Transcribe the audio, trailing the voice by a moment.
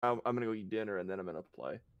I'm gonna go eat dinner and then I'm gonna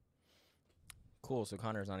play. Cool. So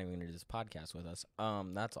Connor's not even gonna do this podcast with us.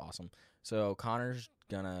 That's awesome. So Connor's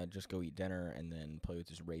gonna just go eat dinner and then play with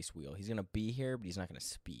his race wheel. He's gonna be here, but he's not gonna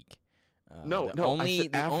speak. No, The no, I said only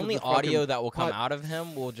the after only the audio fucking that will come pod. out of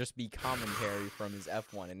him will just be commentary from his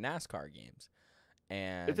F1 and NASCAR games.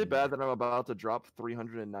 Is it And bad that I'm about to drop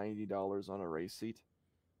 $390 on a race seat?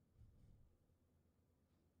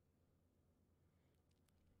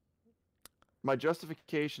 My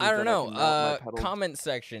justification I is don't that I know. can mount my pedals. Comment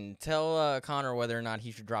section. Tell Connor whether or not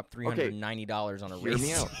he should drop Okay, $390 on a hear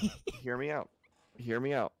me race. out. Hear me out. Hear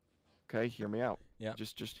me out. Okay, hear me out. Yeah.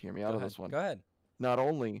 Just hear me Go out of ahead. this one. Go ahead. Not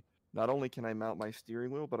only can I mount my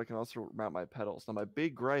steering wheel, but I can also mount my pedals. Now my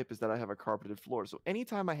big gripe is that I have a carpeted floor. So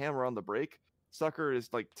anytime I hammer on the brake, sucker is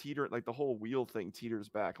like like the whole wheel thing teeters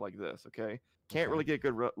back like this, okay? Can't Okay. really get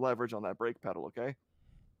good leverage on that brake pedal, okay?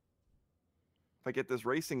 If I get this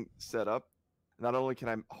racing set up, not only can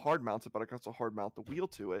I hard mount it, but I can also hard mount the wheel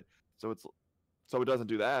to it, so it doesn't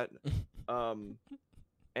do that.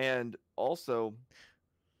 And also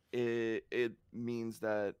it means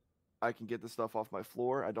that I can get the stuff off my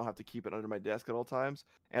floor. I don't have to keep it under my desk at all times.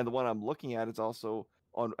 And the one I'm looking at is also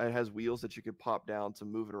on. It has wheels that you could pop down to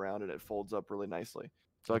move it around, and it folds up really nicely.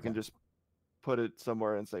 So I can just put it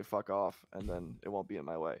somewhere and say "fuck off," and then it won't be in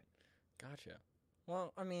my way. Gotcha.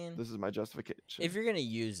 Well, I mean, This is my justification. if you're gonna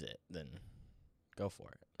use it, then go for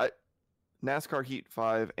it. NASCAR Heat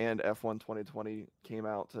 5 and F1 2020 came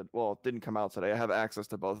out well, it didn't come out today. I have access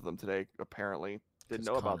to both of them today, apparently. Didn't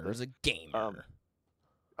know about Connor's this. a gamer.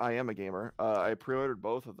 I am a gamer. I pre-ordered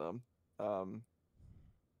both of them.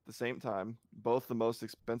 The same time, both the most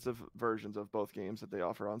expensive versions of both games that they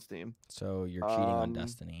offer on Steam. So you're cheating on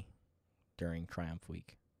Destiny during Triumph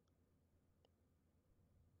Week.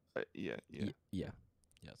 Yeah.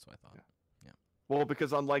 That's what I thought. Yeah. Well,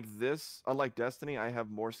 because unlike Destiny, I have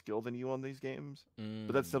more skill than you on these games.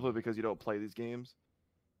 But that's simply because you don't play these games.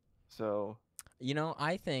 So,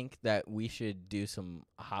 I think that we should do some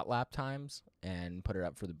hot lap times and put it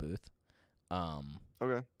up for the booth.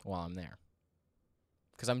 okay. While I'm there,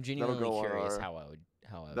 because I'm genuinely curious how I would.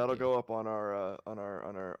 That'll go up on our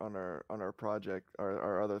project,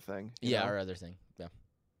 our other thing. Yeah, our other thing. Yeah.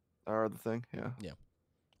 Our other thing. Yeah. Yeah.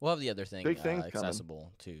 We'll have the other thing Big things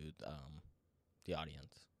accessible to the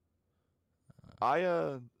audience.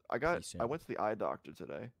 I went to the eye doctor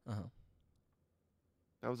today. Uh-huh.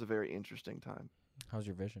 That was a very interesting time. How's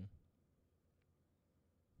your vision?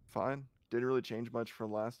 Fine. Didn't really change much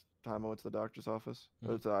from last time I went to the doctor's office.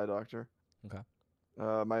 Mm-hmm. To the eye doctor. Okay.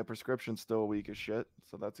 My prescription's still weak as shit,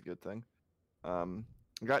 so that's a good thing. I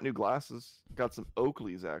got new glasses. Got some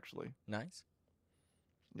Oakleys actually. Nice.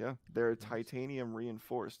 Yeah, they're titanium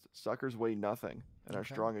reinforced. Suckers weigh nothing and are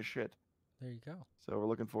strong as shit. There you go. So we're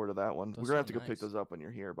looking forward to that one. We're gonna have to go pick those up when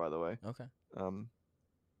you're here, by the way. Okay.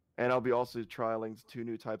 And I'll be also trialing 2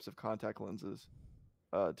 new types of contact lenses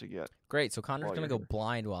to get. Great. So Connor's gonna go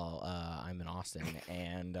blind while I'm in Austin,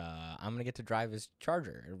 and I'm gonna get to drive his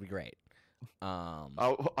Charger. It'll be great.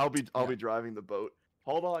 I'll be driving the boat.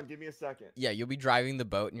 Hold on, give me a second. Yeah, you'll be driving the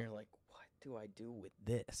boat, and you're like, what do I do with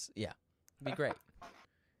this? Yeah, it'd be great.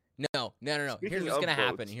 No. Here's what's gonna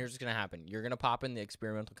happen. You're gonna pop in the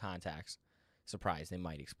experimental contacts. Surprise, they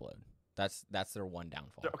might explode. That's their one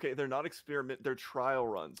downfall. Okay, they're not experiment. They're trial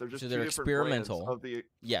runs. They're just they're experimental. Of the...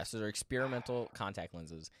 Yeah, so they're experimental contact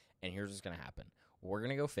lenses. And here's what's gonna happen. We're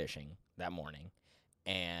gonna go fishing that morning,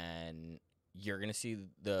 and you're gonna see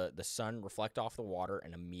the sun reflect off the water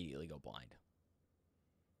and immediately go blind.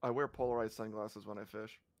 I wear polarized sunglasses when I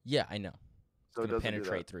fish. Yeah, I know. So it's gonna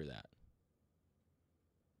penetrate through that.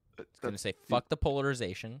 It's gonna say fuck the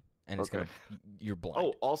polarization, and it's gonna you're blind.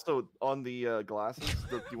 Oh, also on the glasses,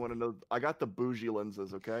 you want to know? I got the bougie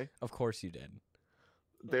lenses. Okay. Of course you did.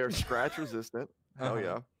 They're scratch resistant. Hell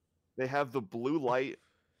yeah. They have the blue light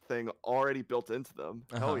thing already built into them.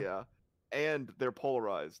 Hell yeah. And they're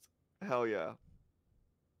polarized. Hell yeah.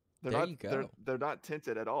 They're not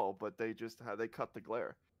tinted at all, but they just they cut the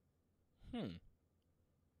glare.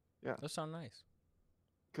 Yeah. Those sound nice.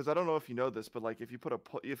 Because I don't know if you know this, but like if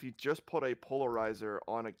you just put a polarizer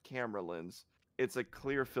on a camera lens, it's a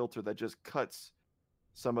clear filter that just cuts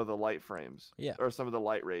some of the light frames. Yeah. Or some of the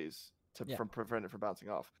light rays from prevent it from bouncing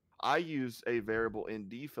off. I use a variable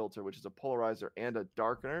ND filter, which is a polarizer and a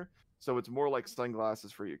darkener, so it's more like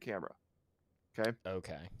sunglasses for your camera. Okay.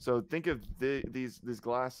 Okay. So think of these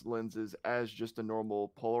glass lenses as just a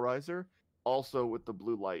normal polarizer, also with the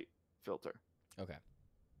blue light filter. Okay.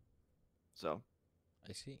 So.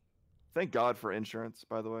 I see. Thank God for insurance,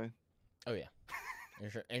 by the way. Oh yeah.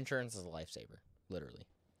 Insurance is a lifesaver, literally.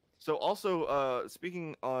 So also,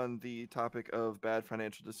 speaking on the topic of bad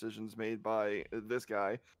financial decisions made by this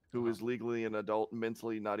guy who is legally an adult,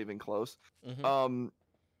 mentally not even close. Mm-hmm.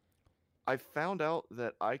 I found out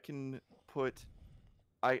that I can put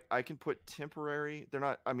temporary. They're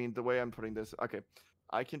not. I mean, the way I'm putting this. Okay,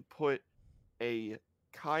 I can put a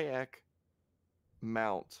kayak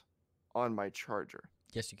mount on my charger,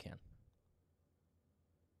 Yes, you can.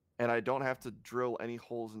 and I don't have to drill any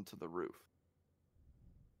holes into the roof.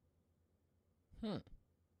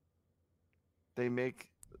 They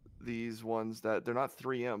make these ones that they're not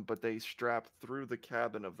 3M, but they strap through the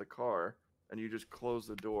cabin of the car, and you just close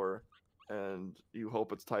the door, and you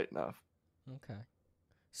hope it's tight enough. Okay.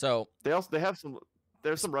 So they have some.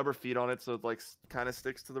 There's some rubber feet on it, so it like kind of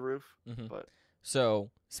sticks to the roof. Mm-hmm. But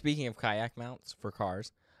so speaking of kayak mounts for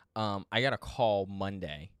cars, I got a call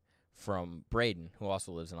Monday from Braden, who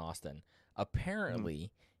also lives in Austin.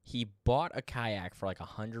 Apparently, he bought a kayak for like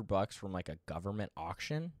 $100 from like a government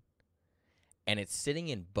auction, and it's sitting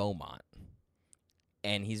in Beaumont.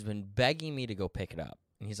 And he's been begging me to go pick it up.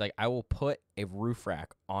 And he's like, "I will put a roof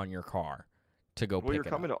rack on your car to go pick it up." Well, you're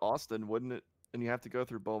coming to Austin, wouldn't it? And you have to go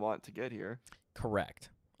through Beaumont to get here. Correct.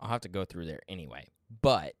 I'll have to go through there anyway.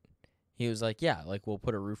 But he was like, "Yeah, like we'll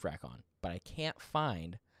put a roof rack on." But I can't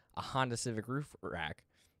find a Honda Civic roof rack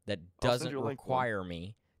that doesn't require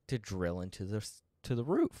me to drill into the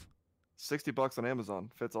roof. $60 on Amazon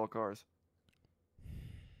fits all cars.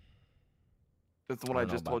 It's the one I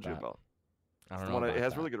just told you about. I don't know. It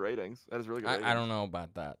has really good ratings. That is really good. I don't know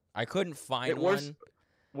about that. I couldn't find one.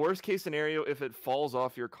 Worst case scenario, if it falls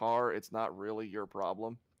off your car, it's not really your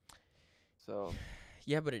problem. So.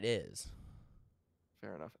 Yeah, but it is.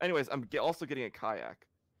 Fair enough. Anyways, I'm also getting a kayak,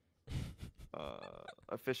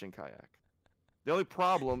 a fishing kayak. The only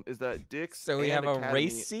problem is that Dick's. So we have a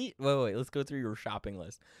race seat. Wait. Let's go through your shopping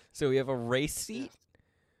list. So we have a race seat. Yes.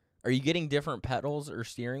 Are you getting different pedals or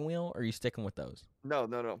steering wheel, or are you sticking with those? No.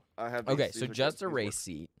 I have. So just a race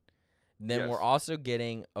seat. Then we're also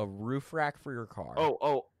getting a roof rack for your car.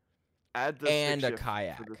 Oh. Add the and stick a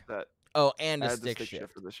kayak. For the set. Oh, and a stick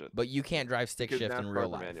shift. For the shit. But you can't drive stick shift in real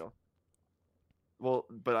life. Manual. Well,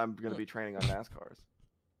 but I'm going to be training on NASCARs.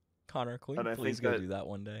 Connor, can you please go do that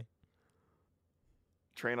one day?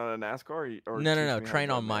 Train on a NASCAR? Or no.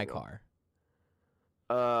 Train on my car.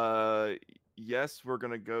 Yes, we're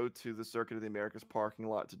going to go to the Circuit of the Americas parking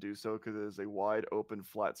lot to do so because it is a wide open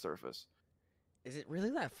flat surface. Is it really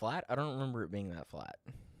that flat? I don't remember it being that flat.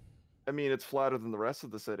 I mean, it's flatter than the rest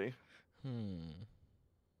of the city.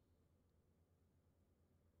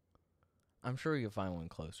 I'm sure you can find one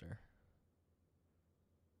closer.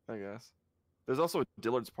 I guess. There's also a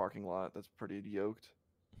Dillard's parking lot that's pretty yoked.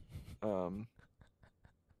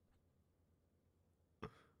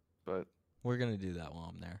 But we're going to do that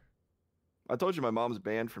while I'm there. I told you my mom's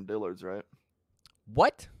banned from Dillard's, right?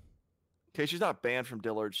 What? Okay, she's not banned from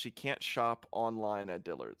Dillard's. She can't shop online at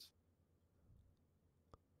Dillard's.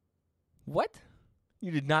 What?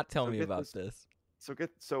 You did not tell me about this.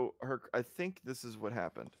 I think this is what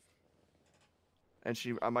happened. And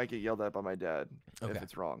I might get yelled at by my dad if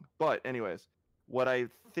it's wrong. But anyways, what I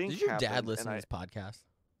think Did your dad listen to this podcast?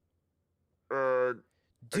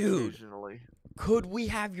 Dude, occasionally. Could we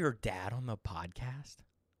have your dad on the podcast?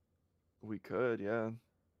 We could, yeah.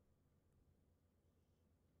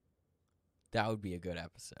 That would be a good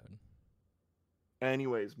episode.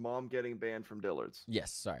 Anyways, mom getting banned from Dillard's.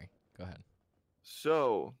 Yes, sorry. Go ahead.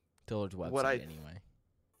 So, Dillard's website anyway.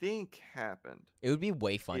 Think happened. It would be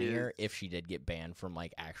way funnier if she did get banned from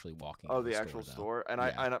like actually walking. Oh, the actual store. And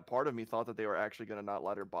I part of me thought that they were actually going to not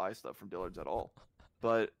let her buy stuff from Dillard's at all.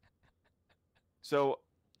 But so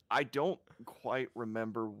I don't quite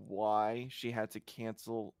remember why she had to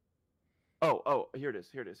cancel. Oh, here it is.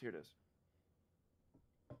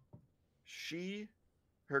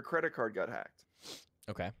 Her credit card got hacked.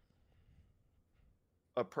 Okay.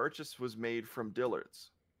 A purchase was made from Dillard's.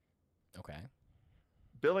 Okay.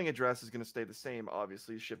 Billing address is going to stay the same,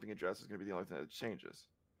 obviously. Shipping address is going to be the only thing that changes.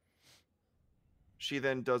 She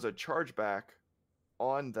then does a chargeback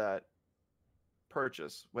on that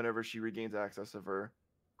purchase whenever she regains access of her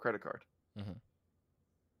credit card. Mm-hmm.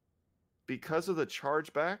 Because of the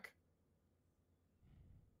chargeback,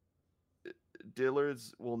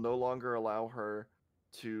 Dillard's will no longer allow her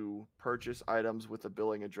to purchase items with the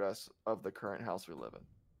billing address of the current house we live in.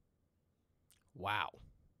 Wow.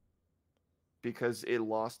 Because it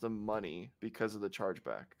lost them money because of the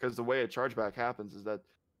chargeback. Because the way a chargeback happens is that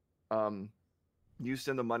you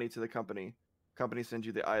send the money to the company sends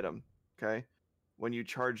you the item, okay? When you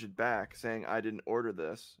charge it back saying, I didn't order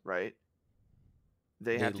this, right?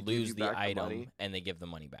 They have to lose give you back the item money. and they give the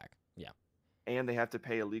money back. Yeah. and they have to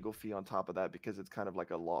pay a legal fee on top of that because it's kind of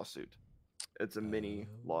like a lawsuit. It's a mini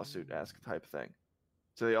lawsuit-esque type thing.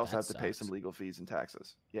 So they also have to pay some legal fees and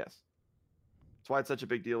taxes. Yes. That's why it's such a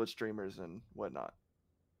big deal with streamers and whatnot.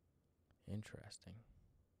 Interesting.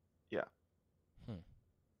 Yeah.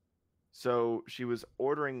 So she was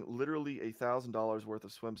ordering literally $1,000 worth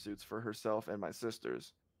of swimsuits for herself and my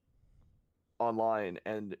sisters online,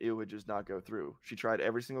 and it would just not go through. She tried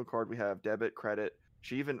every single card we have, debit, credit.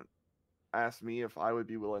 She even asked me if I would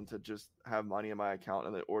be willing to just have money in my account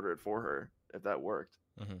and then order it for her if that worked.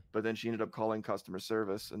 But then she ended up calling customer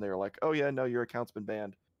service, and they were like, "Oh yeah, no, your account's been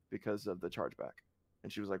banned because of the chargeback."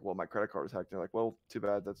 And she was like, "Well, my credit card was hacked." And they're like, "Well, too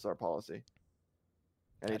bad. That's our policy.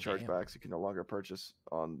 Any chargebacks you can no longer purchase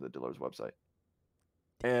on the Dillard's website."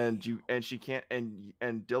 And she can't,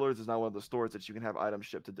 and Dillard's is not one of the stores that you can have items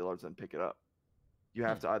shipped to Dillard's and pick it up. You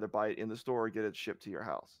have to either buy it in the store or get it shipped to your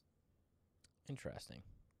house. Interesting.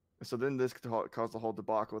 So then this caused a whole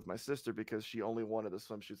debacle with my sister because she only wanted the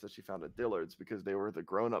swimsuits that she found at Dillard's because they were the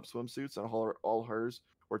grown-up swimsuits, and all hers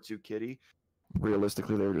were too kiddie.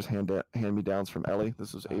 Realistically, they were just hand-me-downs from Ellie.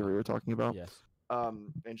 This was Avery we're talking about. Yes.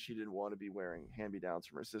 And she didn't want to be wearing hand-me-downs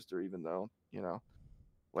from her sister, even though,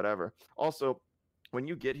 whatever. Also, when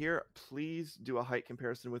you get here, please do a height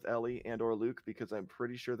comparison with Ellie and or Luke, because I'm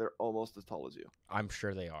pretty sure they're almost as tall as you. I'm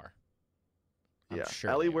sure they are. Yeah.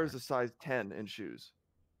 Sure Ellie wears a size 10 in shoes.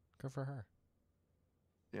 Good for her.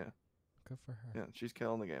 Yeah. Good for her. Yeah, she's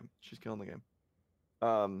killing the game.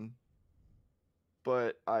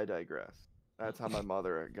 But I digress. That's how my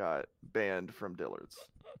mother got banned from Dillard's.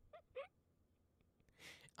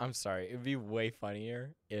 I'm sorry. It'd be way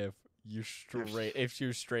funnier if she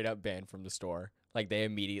was straight up banned from the store. Like they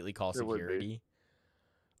immediately call security.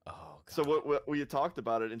 Oh God. So what we had talked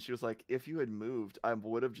about it, and she was like, "If you had moved, I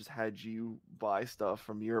would have just had you buy stuff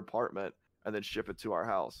from your apartment and then ship it to our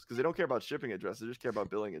house, because they don't care about shipping address; they just care about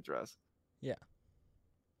billing address." Yeah.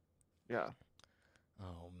 Yeah.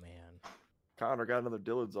 Oh man. Connor, got another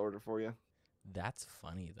Dillard's order for you. That's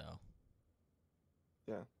funny though.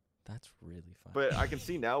 Yeah. That's really funny. But I can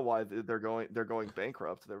see now why they're going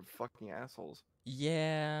bankrupt. They're fucking assholes.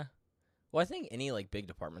 Yeah. Well, I think any like big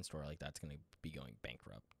department store like that's gonna be going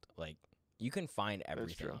bankrupt. Like you can find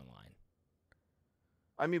everything online.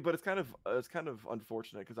 I mean, but it's kind of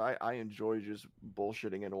unfortunate because I enjoy just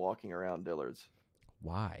bullshitting and walking around Dillard's.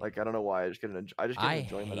 Why? Like I don't know why I just get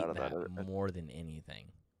enjoyment out of that more than anything.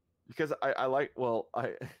 Because I like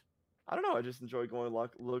I don't know, I just enjoy going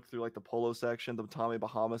look through like the polo section, the Tommy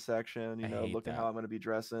Bahama section, looking how I'm gonna be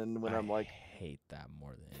dressing when I'm like hate that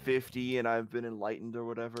more than 50 and I've been enlightened or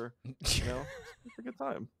whatever. It's a good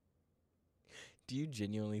time. Do you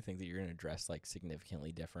genuinely think that you're gonna dress like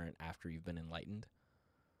significantly different after you've been enlightened?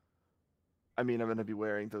 I mean, I'm gonna be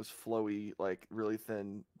wearing those flowy, like really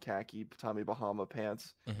thin khaki Tommy Bahama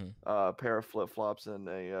pants, a pair of flip flops, and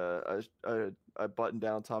a button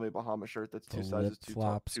down Tommy Bahama shirt that's two sizes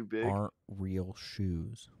too big. Aren't real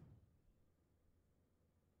shoes,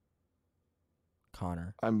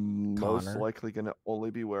 Connor. I'm most likely gonna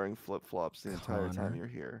only be wearing flip flops the entire time you're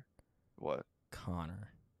here. What? Connor,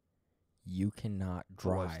 you cannot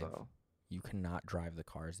drive. You cannot drive the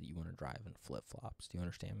cars that you want to drive in flip flops. Do you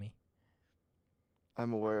understand me?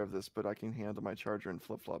 I'm aware of this, but I can handle my charger and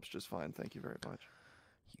flip flops just fine. Thank you very much.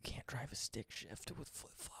 You can't drive a stick shift with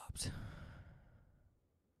flip flops.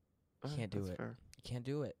 You can't do it. Fair. You can't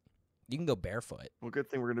do it. You can go barefoot. Well, good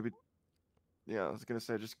thing we're gonna be. Yeah, I was gonna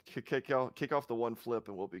say just kick off the one flip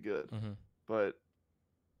and we'll be good. But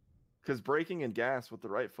because braking and gas with the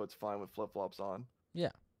right foot's fine with flip flops on.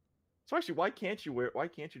 Yeah. So actually, why can't you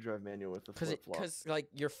drive manual with the flip flop? Because like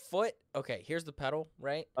your foot. Okay, here's the pedal,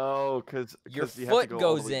 right? Oh, because your you foot have to go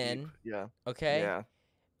goes all the way in. Deep. Yeah. Okay. Yeah.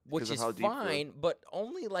 Which is fine, but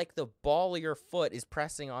only like the ball of your foot is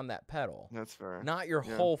pressing on that pedal. That's fair. Not your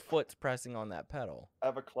whole foot's pressing on that pedal. I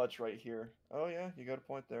have a clutch right here. Oh yeah, you got a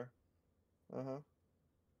point there.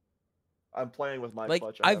 I'm playing with my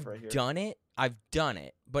clutch. I've right here. I've done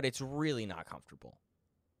it, but it's really not comfortable.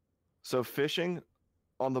 So fishing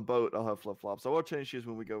on the boat, I'll have flip flops. I will change shoes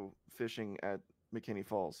when we go fishing at McKinney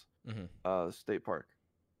Falls, state park.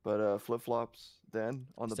 But flip flops then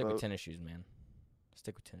on the boat. Stick with tennis shoes, man.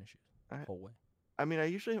 Stick with tennis shoes the whole way. I mean, I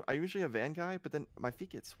usually a van guy, but then my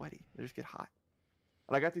feet get sweaty. They just get hot.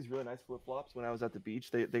 And I got these really nice flip flops when I was at the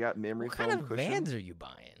beach. They got memory foam cushion. What kind of Vans are you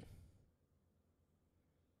buying?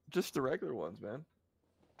 Just the regular ones, man.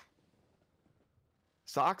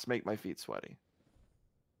 Socks make my feet sweaty.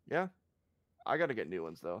 Yeah, I gotta get new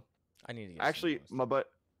ones though. I need to get actually my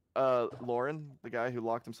Lauren, the guy who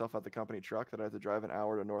locked himself out the company truck that I had to drive an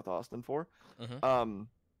hour to North Austin for.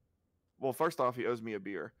 Well, first off, he owes me a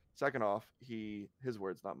beer. Second off, his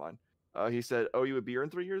words, not mine. He said, "Oh, you a beer in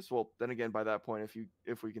 3 years?" Well, then again, by that point,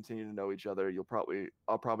 if we continue to know each other,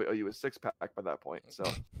 I'll probably owe you a 6-pack by that point. So,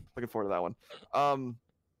 looking forward to that one.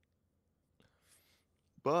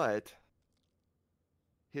 But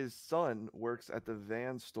his son works at the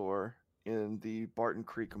van store in the Barton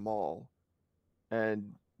Creek Mall,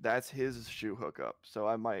 and that's his shoe hookup. So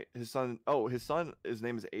his son, his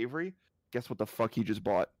name is Avery. Guess what the fuck he just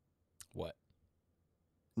bought? What?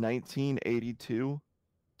 1982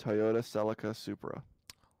 Toyota Celica Supra.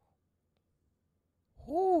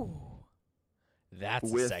 Ooh.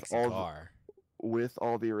 That's a sexy car. With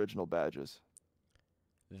all the original badges.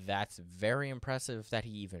 That's very impressive that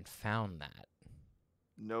he even found that.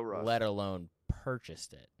 No rust. Let alone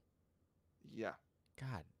purchased it. Yeah.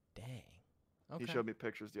 God dang. Okay. He showed me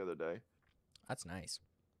pictures the other day. That's nice.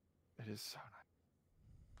 It is so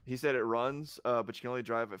nice. He said it runs, but you can only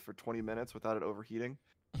drive it for 20 minutes without it overheating.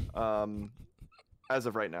 As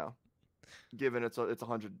of right now. Given it's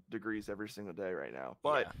 100 degrees every single day right now.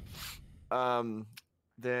 But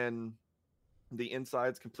then the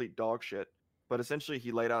inside's complete dog shit. But essentially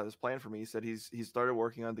he laid out his plan for me. He said he's started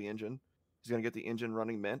working on the engine. He's going to get the engine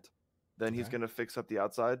running mint. Then he's going to fix up the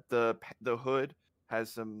outside. The hood has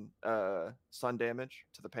some sun damage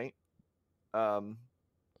to the paint. But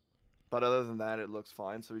other than that, it looks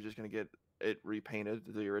fine. So he's just going to get it repainted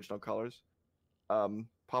to the original colors.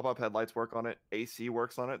 Pop-up headlights work on it. AC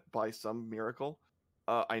works on it by some miracle.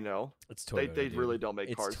 I know. It's Toyota. They really don't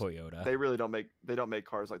make cars. It's Toyota. They really don't make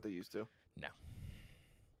cars like they used to. No.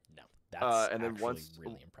 That's and then actually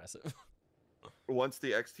really impressive. Once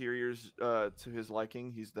the exterior's to his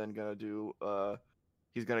liking, he's then gonna do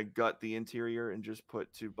he's gonna gut the interior and just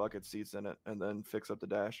put 2 bucket seats in it and then fix up the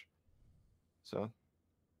dash. So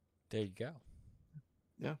there you go.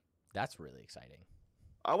 Yeah. That's really exciting.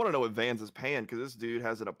 I want to know what Vans is paying, because this dude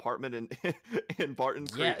has an apartment in Barton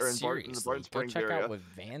Creek, or in the Barton Springs area. Go check out what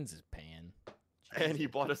Vans is paying. Jesus. And he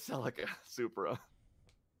bought a Celica Supra.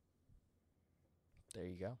 There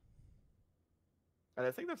you go. And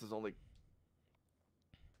I think that's his only.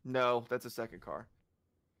 No, that's his second car.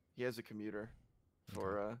 He has a commuter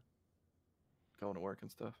for going to work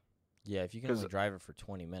and stuff. Yeah, if you can only drive it for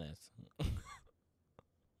 20 minutes.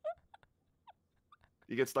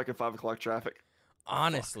 You get stuck in 5 o'clock traffic.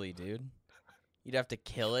 Honestly, dude, you'd have to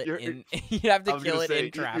kill it you'd have to kill it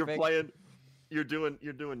in traffic. You're doing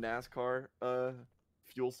NASCAR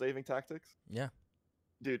fuel saving tactics. Yeah,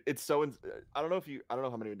 dude, it's so. I don't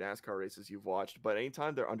know how many NASCAR races you've watched, but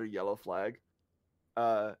anytime they're under yellow flag,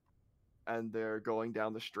 and they're going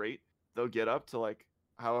down the straight, they'll get up to like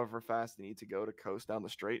however fast they need to go to coast down the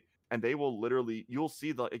straight, and they will literally. You'll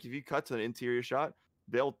see if you cut to an interior shot,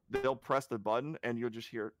 they'll press the button and you'll just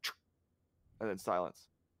hear. And then silence.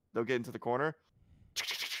 They'll get into the corner.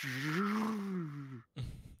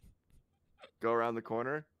 Go around the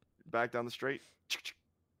corner. Back down the straight.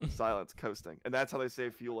 Silence. Coasting. And that's how they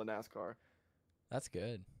save fuel in NASCAR. That's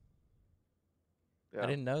good. Yeah. I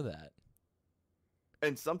didn't know that.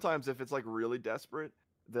 And sometimes if it's like really desperate,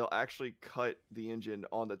 they'll actually cut the engine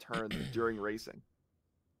on the turn during racing.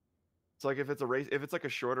 So like if it's like a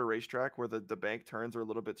shorter racetrack where the bank turns are a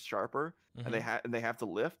little bit sharper, and they have to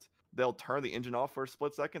lift, they'll turn the engine off for a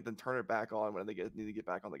split second, then turn it back on when they need to get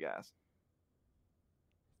back on the gas.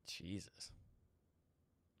 Jesus,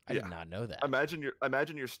 I did not know that.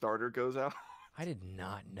 Imagine your starter goes out. I did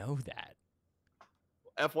not know that.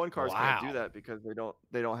 F1 cars can't do that because they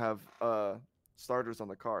don't have starters on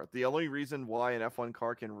the car. The only reason why an F1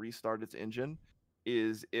 car can restart its engine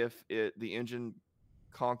is if the engine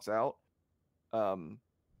conks out.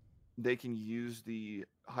 They can use the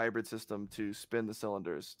hybrid system to spin the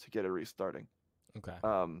cylinders to get it restarting. Okay.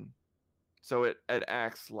 So it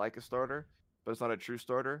acts like a starter, but it's not a true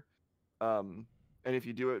starter. And if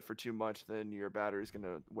you do it for too much, then your battery's going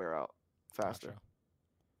to wear out faster. Gotcha.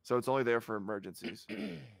 So it's only there for emergencies.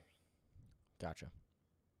 Gotcha.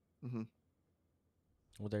 Mm-hmm.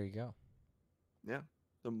 Well, there you go. Yeah.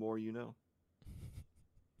 The more you know.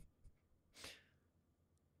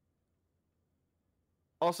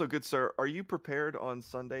 Also, good sir, are you prepared on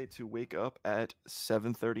Sunday to wake up at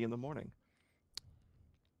 7:30 in the morning?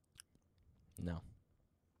 No.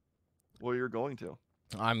 Well, you're going to.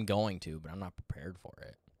 I'm going to, but I'm not prepared for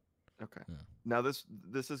it. Okay. Yeah. Now this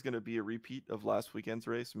is going to be a repeat of last weekend's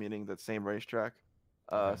race, meaning that same racetrack.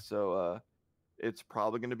 Okay. So it's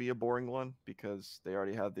probably going to be a boring one because they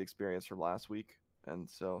already had the experience from last week, and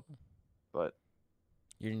so. But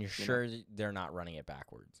you're sure they're not running it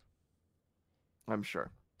backwards? I'm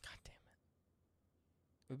sure. God damn it!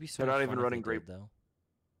 It would be so. They're not even running great though.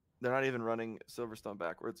 They're not even running Silverstone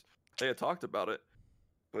backwards. They had talked about it,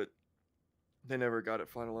 but they never got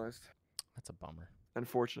it finalized. That's a bummer.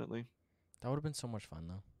 Unfortunately. That would have been so much fun,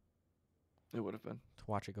 though. It would have been. To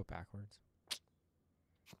watch it go backwards.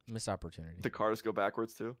 Missed opportunity. The cars go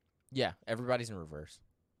backwards, too? Yeah, everybody's in reverse.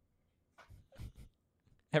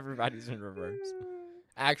 Everybody's in reverse.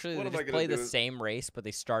 Actually, they just play the same race, but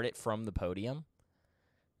they start it from the podium,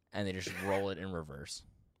 and they just roll it in reverse.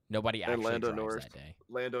 Nobody actually drives that day.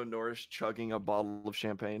 Lando Norris chugging a bottle of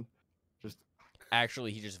champagne.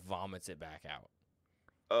 Actually, he just vomits it back out.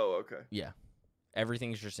 Oh, okay. Yeah.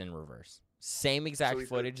 Everything's just in reverse. Same exact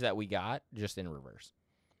footage that we got, just in reverse.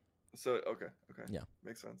 So, okay. Yeah.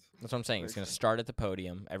 Makes sense. That's what I'm saying. It's going to start at the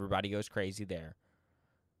podium. Everybody goes crazy there.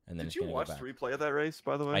 And then Did you watch the replay of that race,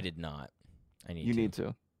 by the way? I did not. You need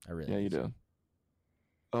to. I really Yeah, you do.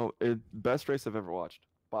 Oh, best race I've ever watched.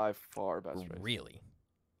 By far best race. Really?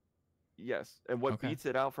 Yes. And what beats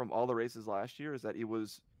it out from all the races last year is that it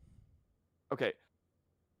was... Okay.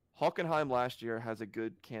 Hockenheim last year has a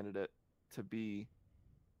good candidate to be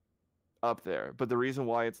up there. But the reason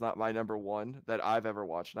why it's not my number one that I've ever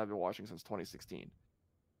watched, and I've been watching since 2016,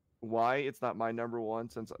 why it's not my number one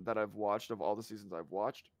since that I've watched of all the seasons I've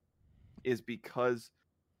watched, is because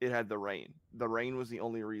it had the rain. The rain was the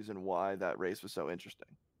only reason why that race was so interesting.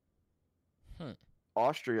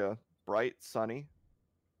 Austria, bright, sunny.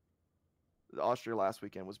 Austria last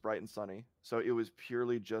weekend was bright and sunny. So it was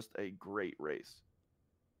purely just a great race.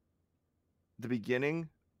 The beginning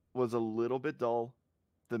was a little bit dull.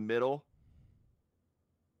 The middle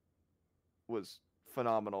was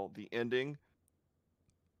phenomenal. The ending,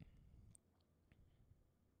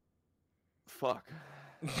 fuck.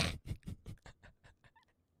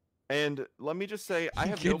 And let me just say, I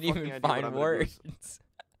have no fucking idea what I'm going to do.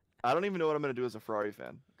 I don't even know what I'm going to do as a Ferrari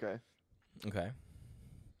fan, okay? Okay.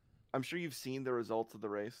 I'm sure you've seen the results of the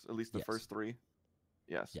race, at least the first three.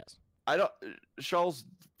 Yes. Yes. Charles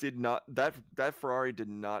did not, that Ferrari did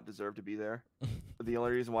not deserve to be there. The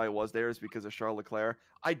only reason why it was there is because of Charles Leclerc.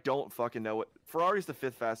 I don't fucking know what, Ferrari's the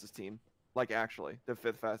 5th fastest team. Like, actually, the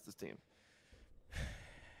 5th fastest team.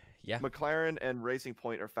 Yeah. McLaren and Racing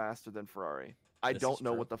Point are faster than Ferrari. I don't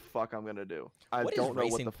know what the fuck I'm going to do. I don't know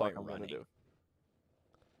what the fuck I'm going to do.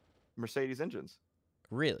 Mercedes engines.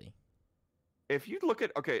 Really? If you look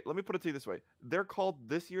at, okay, let me put it to you this way. They're called,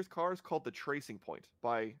 this year's car is called the Tracing Point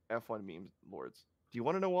by F1 meme lords. Do you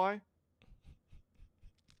want to know why?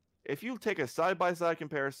 If you take a side-by-side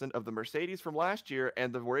comparison of the Mercedes from last year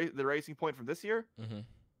and the Racing Point from this year,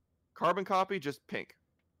 carbon copy, just pink.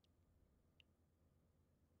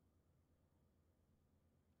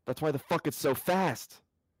 That's why the fuck it's so fast.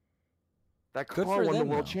 That car won the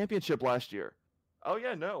World Championship last year. Oh,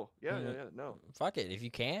 yeah, no. Yeah, no. Fuck it. If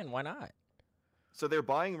you can, why not? So they're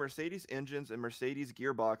buying Mercedes engines and Mercedes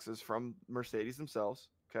gearboxes from Mercedes themselves,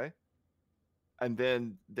 okay? And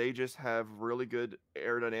then they just have really good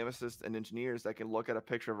aerodynamicists and engineers that can look at a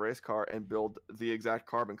picture of a race car and build the exact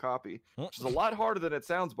carbon copy, which is a lot harder than it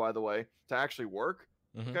sounds, by the way, to actually work,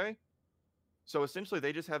 okay? So essentially,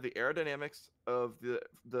 they just have the aerodynamics of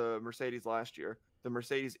the Mercedes last year, the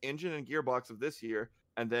Mercedes engine and gearbox of this year,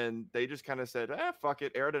 and then they just kind of said, fuck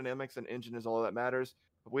it, aerodynamics and engine is all that matters.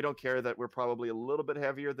 We don't care that we're probably a little bit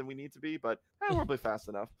heavier than we need to be, but we're probably fast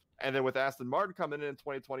enough. And then with Aston Martin coming in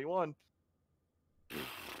 2021, it's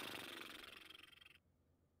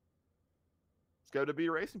good to be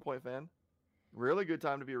a Racing Point fan. Really good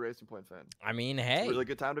time to be a Racing Point fan. I mean, hey. Really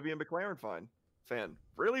good time to be a McLaren fan.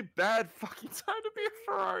 Really bad fucking time to be a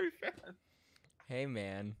Ferrari fan. Hey,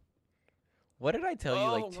 man. What did I tell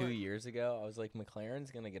you like 2 years ago? I was like,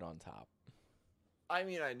 McLaren's going to get on top. I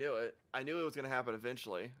mean, I knew it. I knew it was going to happen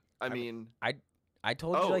eventually. I mean, I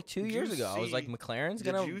told you like 2 years ago. I was like, McLaren's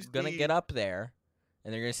gonna get up there,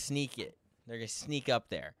 and they're gonna sneak it. They're gonna sneak up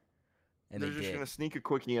there, and they're just gonna sneak a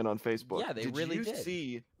quickie in on Facebook. Yeah, they really did. Did you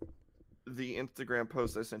see the Instagram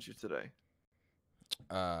post I sent you today?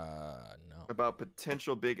 No. About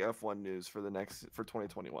potential big F1 news for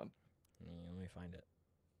 2021. Let me find it.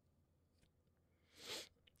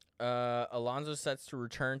 Alonso sets to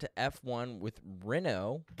return to F1 with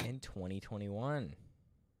Renault in 2021,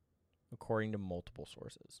 according to multiple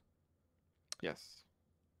sources. Yes.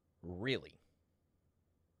 Really?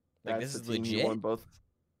 Like, this is legit? Won both.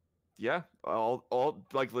 Yeah, all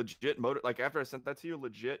like legit motor. Like, after I sent that to you,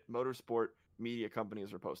 legit motorsport media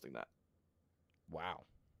companies are posting that. Wow.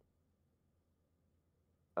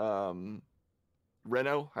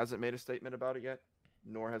 Renault hasn't made a statement about it yet,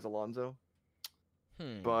 nor has Alonso.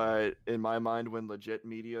 But in my mind, when legit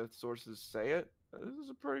media sources say it, there's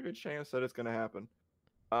a pretty good chance that it's going to happen.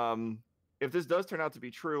 If this does turn out to be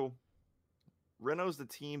true, Renault's the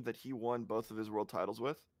team that he won both of his world titles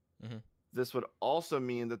with. this would also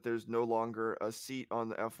mean that there's no longer a seat on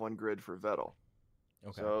the F1 grid for Vettel.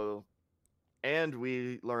 Okay. So, and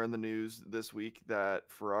we learned the news this week that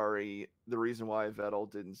Ferrari, the reason why Vettel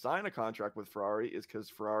didn't sign a contract with Ferrari is because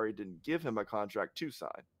Ferrari didn't give him a contract to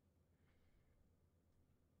sign.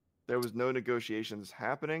 There was no negotiations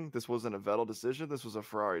happening. This wasn't a Vettel decision. This was a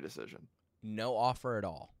Ferrari decision. No offer at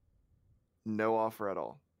all. No offer at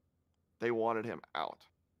all. They wanted him out.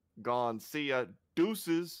 Gone. See ya.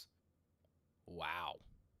 Deuces. Wow.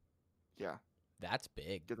 Yeah. That's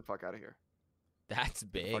big. Get the fuck out of here. That's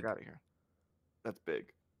big. Get the fuck out of here. That's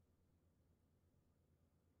big.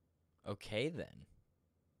 Okay, then.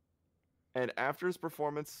 And after his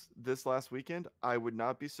performance this last weekend, I would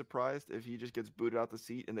not be surprised if he just gets booted out the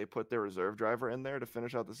seat and they put their reserve driver in there to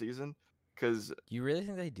finish out the season. Because you really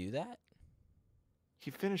think they do that?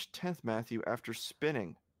 He finished 10th, Matthew, after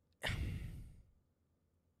spinning.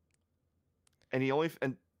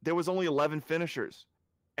 And there was only 11 finishers,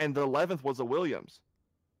 and the 11th was a Williams.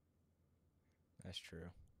 That's true.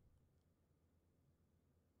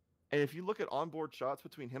 And if you look at onboard shots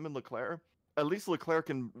between him and Leclerc, at least Leclerc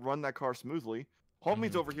can run that car smoothly.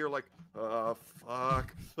 Homie's over here like,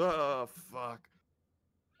 fuck.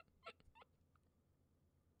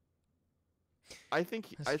 I think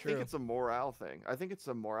it's a morale thing.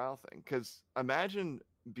 Because imagine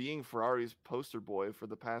being Ferrari's poster boy for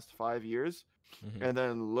the past 5 years, and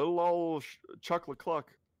then little old Chuck Leclerc,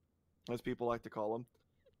 as people like to call him,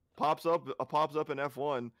 pops up in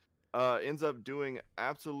F1, ends up doing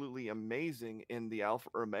absolutely amazing in the Alfa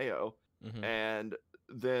Romeo, and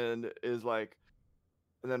then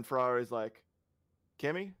Ferrari's like,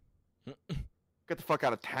 Kimmy, get the fuck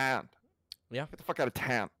out of town. Yeah. Get the fuck out of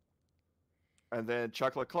town. And then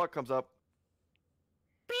Chuck Leclerc comes up,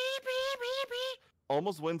 beep, beep, beep, beep,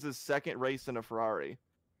 almost wins his second race in a Ferrari.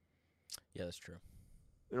 Yeah, that's true.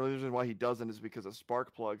 The only reason why he doesn't is because a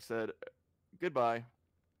spark plug said, goodbye.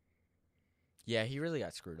 Yeah, he really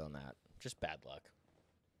got screwed on that. Just bad luck.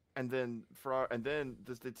 And then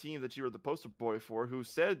the team that you were the poster boy for, who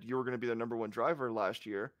said you were going to be the number one driver last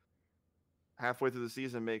year, halfway through the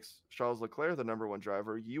season makes Charles Leclerc the number one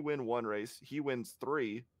driver. You win one race, he wins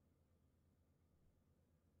 3.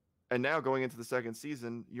 And now going into the second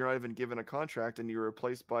season, you're not even given a contract and you're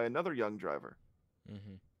replaced by another young driver.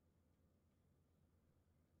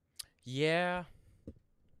 Yeah.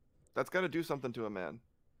 That's got to do something to a man.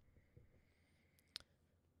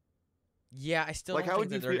 Yeah, I still don't think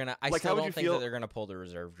that they're gonna. I still don't think that they're gonna pull the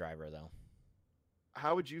reserve driver though.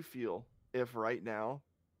 How would you feel if right now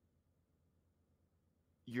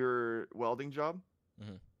your welding job,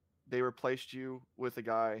 they replaced you with a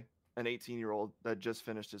guy, an 18-year-old that just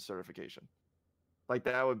finished his certification? Like,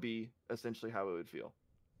 that would be essentially how it would feel.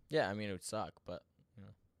 Yeah, I mean, it would suck, but you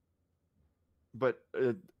know. But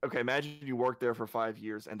okay, imagine you worked there for 5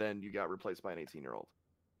 years and then you got replaced by an 18-year-old.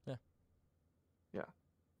 Yeah,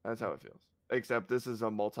 that's how it feels. Except this is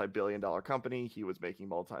a multi-billion-dollar company. He was making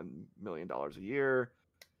multi-million-dollars a year.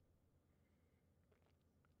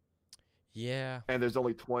 Yeah. And there's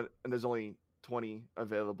only 20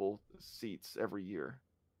 available seats every year.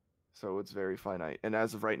 So it's very finite. And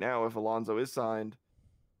as of right now, if Alonso is signed,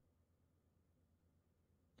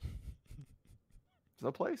 there's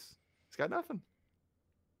no place. He's got nothing.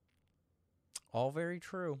 All very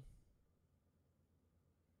true.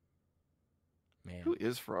 Man. Who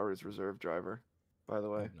is Ferrari's reserve driver, by the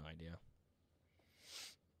way? I have no idea.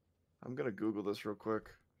 I'm going to Google this real quick.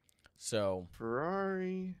 So,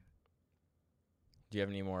 Ferrari. Do you have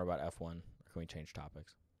any more about F1? Or can we change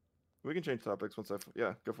topics? We can change topics once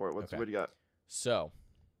yeah, go for it. What do you got? So,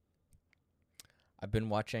 I've been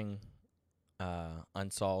watching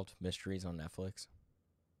Unsolved Mysteries on Netflix.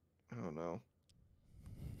 Oh, no.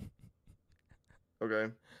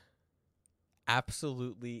 Okay.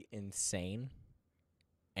 Absolutely insane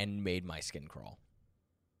and made my skin crawl.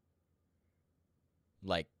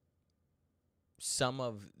 Like, some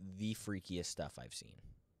of the freakiest stuff I've seen.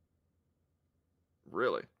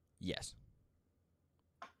 Really? Yes.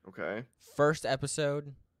 Okay. First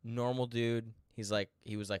episode, normal dude. He was like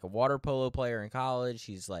a water polo player in college.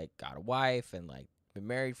 He's like got a wife and like been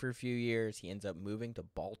married for a few years. He ends up moving to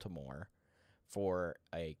Baltimore for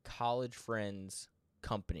a college friend's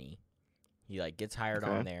company. He like gets hired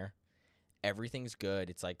on there. Everything's good.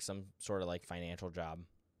 It's like some sort of like financial job.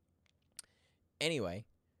 Anyway,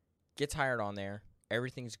 gets hired on there.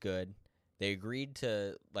 Everything's good. They agreed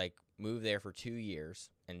to like move there for 2 years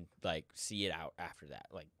and like see it out after that.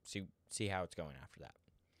 Like see how it's going after that.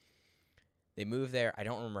 They move there. I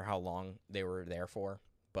don't remember how long they were there for,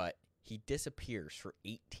 but he disappears for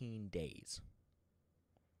 18 days.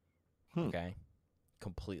 Okay?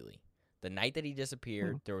 Completely. The night that he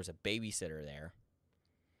disappeared, there was a babysitter there.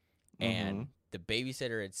 And the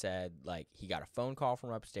babysitter had said, like, he got a phone call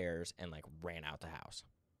from upstairs and, like, ran out the house.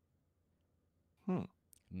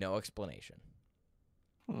 No explanation.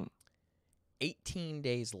 18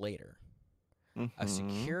 days later, a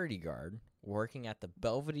security guard working at the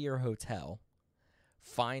Belvedere Hotel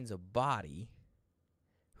finds a body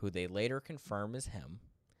who they later confirm is him.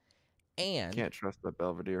 And can't trust the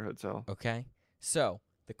Belvedere Hotel. Okay. So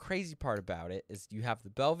the crazy part about it is you have the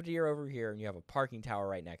Belvedere over here and you have a parking tower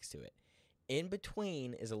right next to it. In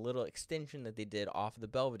between is a little extension that they did off of the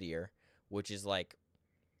Belvedere, which is like,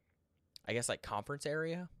 I guess, like conference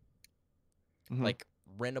area, like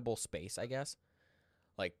rentable space, I guess.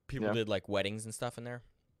 Like people did like weddings and stuff in there,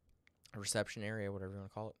 a reception area, whatever you want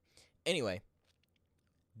to call it. Anyway,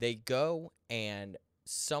 they go and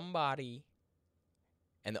somebody,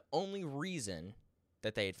 and the only reason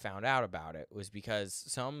that they had found out about it was because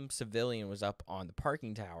some civilian was up on the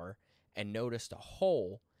parking tower and noticed a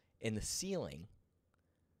hole in the ceiling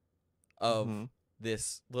of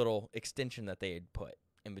this little extension that they had put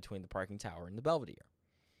in between the parking tower and the Belvedere.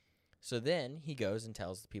 So then he goes and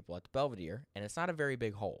tells the people at the Belvedere, and it's not a very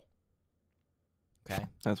big hole. Okay?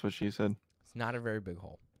 That's what she said. It's not a very big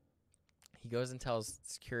hole. He goes and tells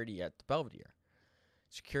security at the Belvedere.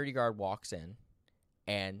 Security guard walks in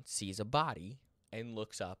and sees a body and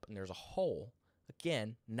looks up, and there's a hole.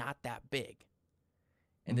 Again, not that big.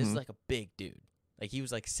 And this is like a big dude. Like he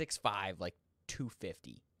was like 6'5", like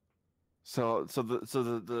 250. So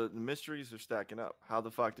the mysteries are stacking up. How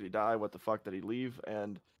the fuck did he die? What the fuck did he leave?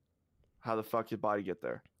 And how the fuck did body get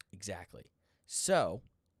there? Exactly. So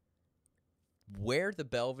where the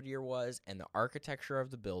Belvedere was and the architecture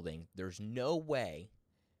of the building, there's no way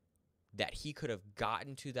that he could have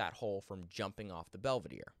gotten to that hole from jumping off the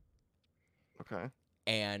Belvedere. Okay.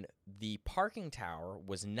 And the parking tower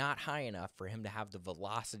was not high enough for him to have the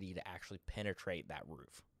velocity to actually penetrate that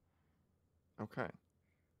roof. Okay.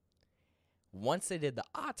 Once they did the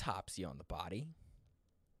autopsy on the body,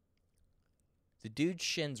 the dude's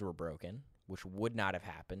shins were broken, which would not have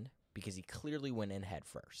happened because he clearly went in head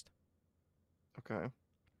first. Okay.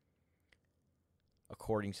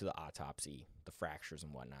 According to the autopsy, the fractures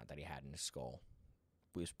and whatnot that he had in his skull,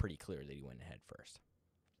 it was pretty clear that he went in head first.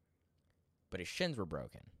 But his shins were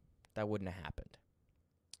broken. That wouldn't have happened.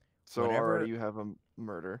 So already you have a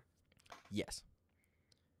murder. Yes.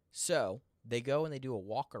 So they go and they do a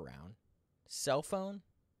walk around. Cell phone,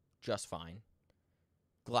 just fine.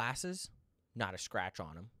 Glasses, not a scratch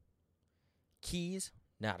on them. Keys,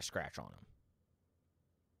 not a scratch on them.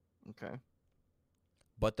 Okay.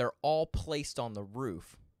 But they're all placed on the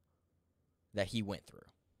roof that he went through.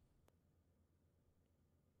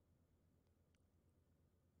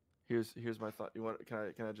 Here's my thought. You want?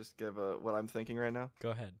 Can I just give what I'm thinking right now?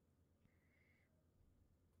 Go ahead.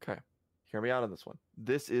 Okay. Hear me out on this one.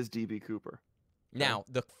 This is DB Cooper. Okay? Now,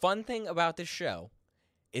 the fun thing about this show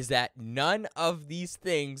is that none of these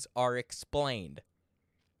things are explained.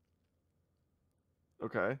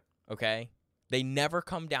 Okay. Okay? They never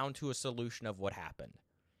come down to a solution of what happened.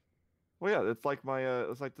 Well, yeah, it's like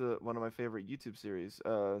one of my favorite YouTube series,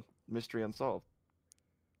 Mystery Unsolved.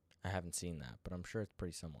 I haven't seen that, but I'm sure it's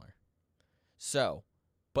pretty similar. So,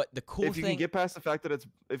 but the cool thing, if you can get past the fact that it's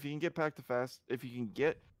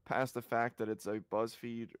a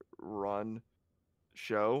BuzzFeed run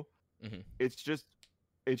show,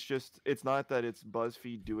 it's not that it's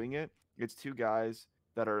BuzzFeed doing it. It's two guys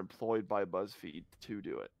that are employed by BuzzFeed to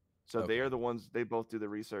do it. So they are the ones, they both do the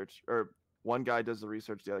research, or one guy does the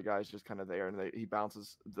research, the other guy's just kind of there, and he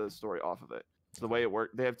bounces the story off of it. So the way it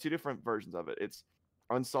works, they have two different versions of it. It's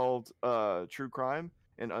unsolved true crime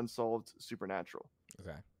and unsolved supernatural.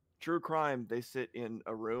 Okay. True crime, they sit in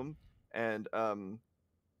a room, and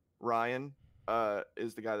Ryan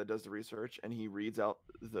is the guy that does the research, and he reads out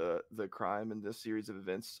the crime and this series of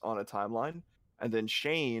events on a timeline. And then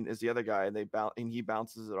Shane is the other guy, and he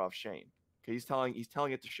bounces it off Shane. Okay, he's telling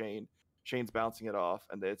it to Shane. Shane's bouncing it off,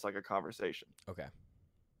 and it's like a conversation. Okay.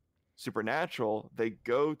 Supernatural, they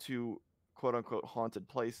go to quote unquote haunted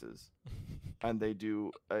places, and they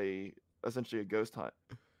do essentially a ghost hunt.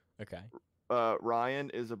 Okay. Ryan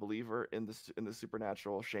is a believer in the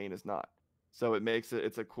supernatural. Shane is not. So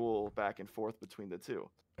it's a cool back and forth between the two.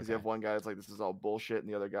 Because you have one guy that's like, this is all bullshit,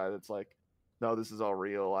 and the other guy that's like, no, this is all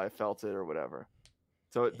real. I felt it, or whatever.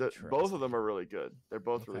 So both of them are really good. They're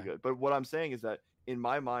both really good. But what I'm saying is that in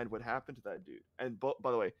my mind, what happened to that dude? And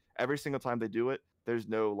by the way, every single time they do it, there's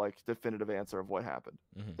no like definitive answer of what happened.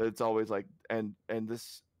 It's always like, and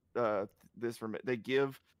this they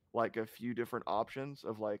give like a few different options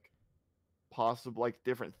of like possible, like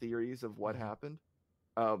different theories of what happened.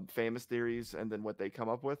 famous theories and then what they come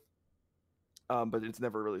up with. But it's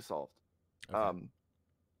never really solved. Okay.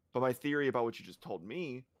 But my theory about what you just told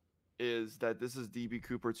me is that this is DB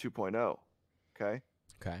Cooper 2.0. Okay.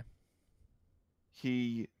 Okay.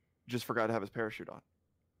 He just forgot to have his parachute on.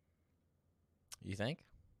 You think?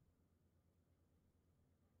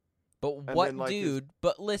 But And what then, like, dude?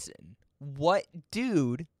 But listen, what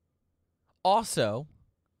dude? Also,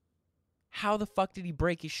 how the fuck did he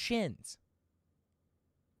break his shins?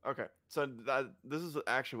 Okay, so this is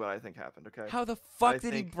actually what I think happened. Okay. How the fuck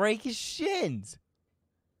did he break his shins?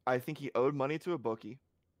 I think he owed money to a bookie.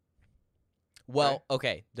 Well,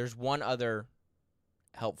 okay. There's one other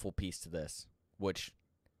helpful piece to this, which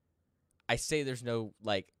I say there's no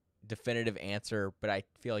like definitive answer, but I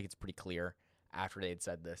feel like it's pretty clear after they had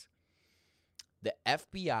said this. The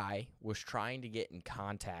FBI was trying to get in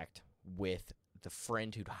contact with the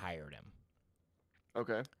friend who'd hired him.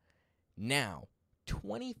 Okay. Now,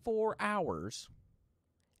 24 hours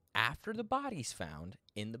after the body's found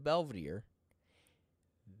in the Belvedere,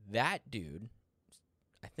 that dude,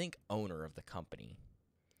 I think owner of the company,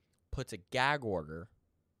 puts a gag order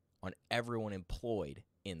on everyone employed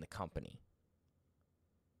in the company.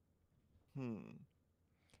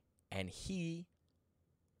 And he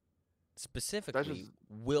specifically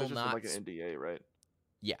will not like an NDA, right?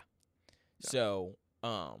 Yeah. So,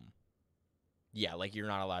 yeah, like you're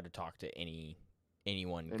not allowed to talk to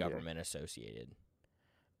anyone NDA. government associated.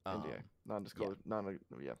 NDA, non-disclosure,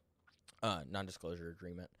 non-disclosure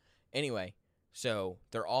agreement. Anyway, so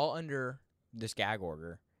they're all under this gag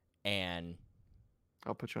order, and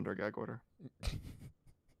I'll put you under a gag order.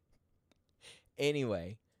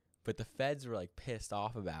 Anyway, but the feds were like pissed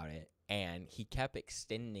off about it, and he kept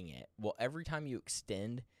extending it. Well, every time you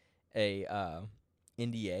extend a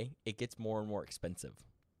NDA, it gets more and more expensive.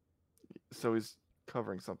 So he's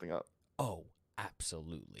covering something up. Oh,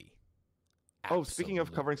 absolutely. Oh, speaking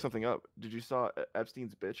of covering something up, did you saw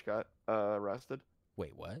Epstein's bitch got arrested?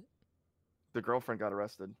 Wait, what? The girlfriend got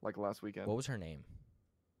arrested like last weekend. What was her name?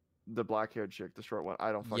 The black-haired chick, the short one.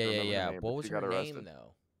 I don't fucking remember her name. What was her name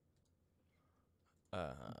though?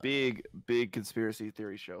 Big conspiracy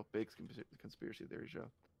theory show. Big conspiracy theory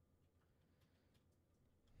show.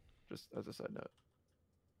 Just as a side note.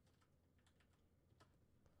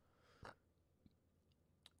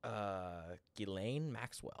 Ghislaine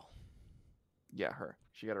Maxwell. Yeah, her.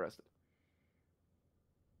 She got arrested.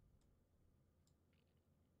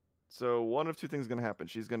 So one of two things is going to happen.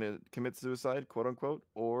 She's going to commit suicide, quote unquote,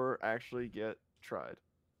 or actually get tried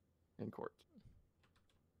in court.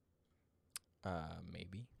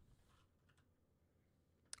 Maybe.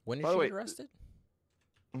 When did she get arrested?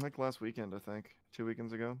 Like last weekend, I think. 2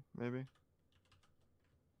 weekends ago, maybe.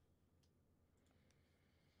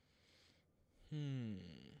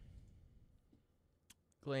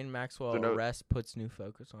 Ghislaine Maxwell arrest puts new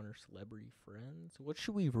focus on her celebrity friends. What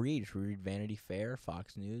should we read? Should we read Vanity Fair,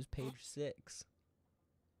 Fox News, page 6?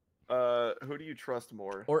 Who do you trust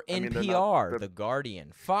more? Or NPR, The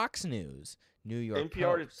Guardian, Fox News, New York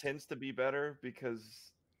NPR Post. Tends to be better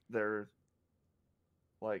because they're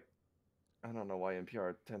like, I don't know why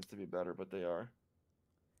NPR tends to be better, but they are.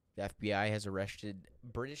 The FBI has arrested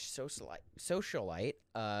British socialite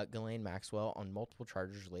Ghislaine Maxwell on multiple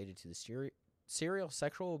charges related to the serial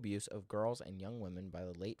sexual abuse of girls and young women by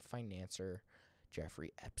the late financier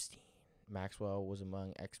Jeffrey Epstein. Maxwell was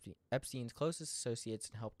among Epstein's closest associates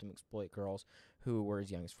and helped him exploit girls who were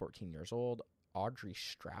as young as 14 years old. Audrey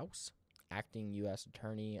Strauss, acting U.S.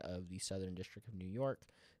 Attorney of the Southern District of New York,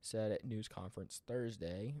 said at news conference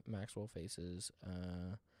Thursday Maxwell faces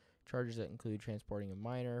charges that include transporting a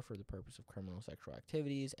minor for the purpose of criminal sexual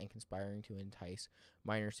activities and conspiring to entice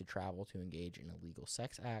minors to travel to engage in illegal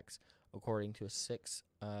sex acts, according to a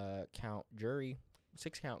six-count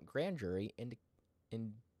grand jury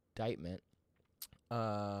indictment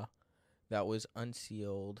that was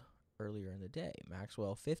unsealed earlier in the day.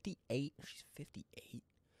 Maxwell, 58, she's 58,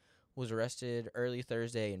 was arrested early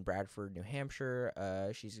Thursday in Bradford, New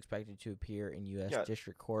Hampshire. She's expected to appear in U.S.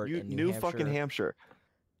 District Court in New Hampshire. Fucking Hampshire.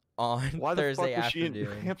 On Why Thursday the fuck is she in afternoon.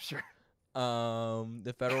 New Hampshire?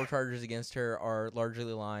 The federal charges against her are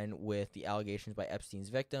largely aligned with the allegations by Epstein's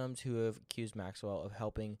victims, who have accused Maxwell of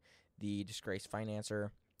helping the disgraced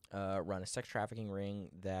financier run a sex trafficking ring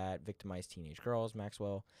that victimized teenage girls.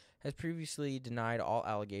 Maxwell has previously denied all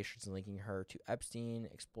allegations linking her to Epstein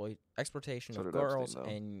exploitation of girls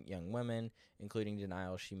and young women, including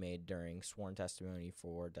denials she made during sworn testimony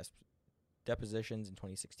for depositions in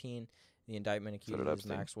 2016. The indictment accuses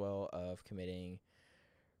Maxwell of committing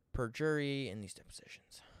perjury in these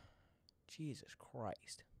depositions. Jesus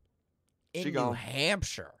Christ. In New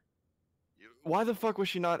Hampshire. Why the fuck was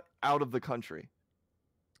she not out of the country?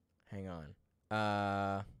 Hang on.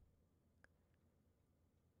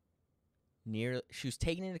 She was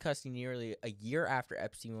taken into custody nearly a year after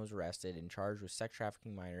Epstein was arrested and charged with sex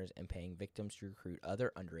trafficking minors and paying victims to recruit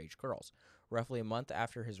other underage girls. Roughly a month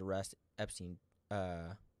after his arrest, Epstein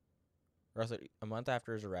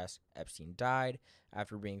died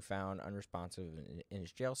after being found unresponsive in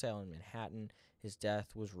his jail cell in Manhattan. His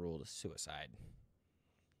death was ruled a suicide.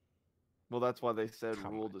 Well, that's why they said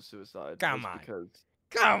ruled a suicide. Come on. Because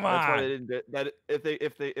Come on. That's why they didn't. That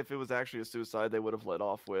if it was actually a suicide, they would have let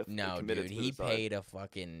off with committed dude. suicide.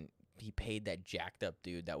 He paid that jacked up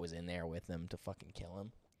dude that was in there with him to fucking kill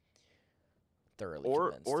him. Thoroughly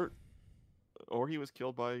convinced. Or he was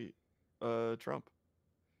killed by Trump.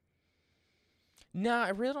 No, I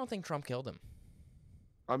really don't think Trump killed him.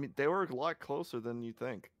 I mean, they were a lot closer than you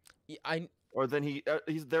think. They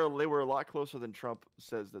were a lot closer than Trump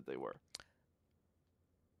says that they were.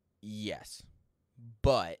 Yes,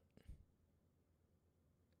 but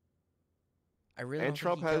I really don't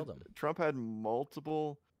think he killed him. Trump had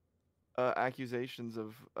multiple accusations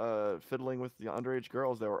of fiddling with the underage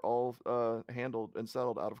girls that were all handled and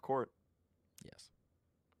settled out of court. Yes.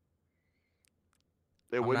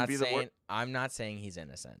 I'm not saying he's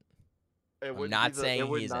innocent. It would not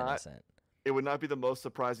be the most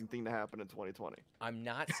surprising thing to happen in 2020. I'm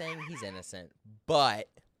not saying he's innocent, but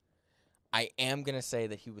I am going to say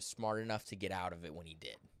that he was smart enough to get out of it when he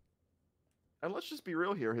did. And let's just be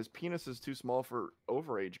real here. His penis is too small for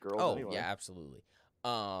overage girls anyway. Yeah, absolutely.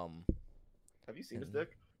 Have you seen his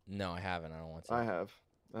dick? No, I haven't. I don't want to. I have.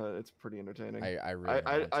 It's pretty entertaining.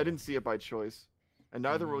 I didn't see it by choice. And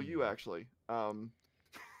neither will you, actually.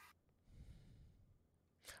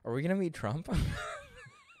 Are we going to meet Trump?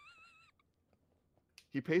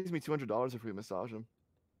 He pays me $200 if we massage him.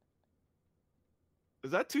 Is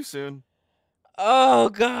that too soon? Oh,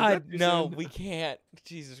 God. No, we can't.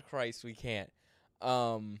 Jesus Christ, we can't.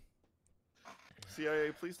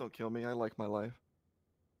 CIA, please don't kill me. I like my life.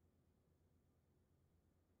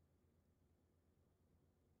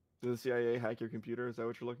 Did the CIA hack your computer? Is that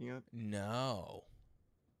what you're looking at? No.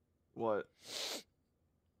 What?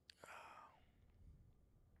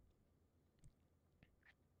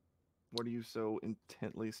 What are you so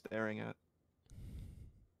intently staring at?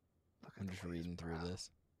 I'm just reading through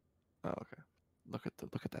this. Oh, okay. Look at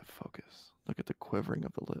that focus. Look at the quivering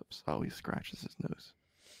of the lips. Oh, he scratches his nose.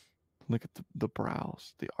 Look at the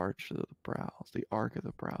brows, the arch of the brows, the arc of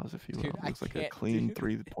the brows, if you will. Dude, looks like a clean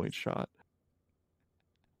 3-point shot.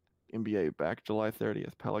 NBA back July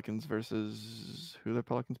 30th. Pelicans versus who are the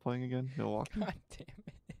Pelicans playing again? Milwaukee. God damn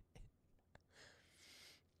it.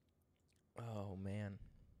 Oh man.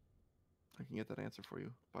 I can get that answer for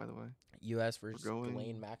you, by the way. U.S. versus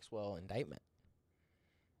Ghislaine Maxwell indictment.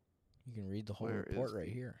 You can read the whole report right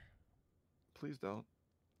here. Please don't.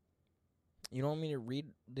 You don't want me to read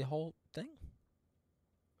the whole thing?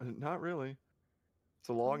 Not really. It's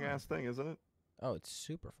a long ass thing, isn't it? Oh, it's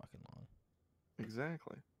super fucking long.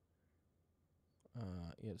 Exactly.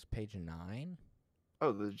 Yeah, it's page 9.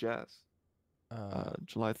 Oh, the Jazz.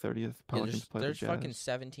 July 30th. Pelicans play the Jazz. There's fucking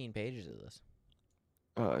 17 pages of this.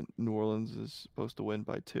 New Orleans is supposed to win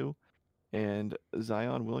by 2, and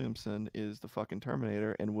Zion Williamson is the fucking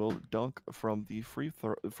Terminator and will dunk from the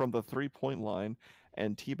from the 3-point line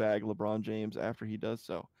and teabag LeBron James after he does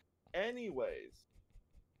so. Anyways,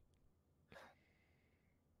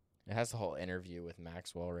 it has the whole interview with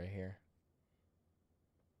Maxwell right here.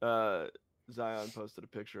 Zion posted a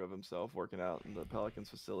picture of himself working out in the Pelicans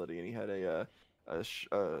facility, and he had a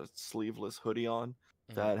sleeveless hoodie on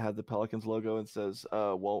that had the Pelicans logo and says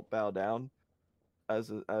 "won't bow down,"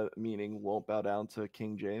 as meaning won't bow down to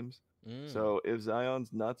King James. So if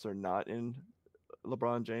Zion's nuts are not in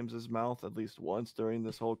LeBron James's mouth at least once during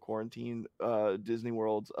this whole quarantine Disney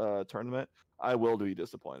World tournament, I will be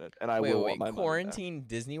disappointed, and I will want my quarantine money back.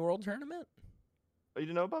 Disney World tournament. Oh, you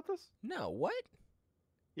didn't know about this? No, what?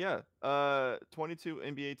 Yeah, 22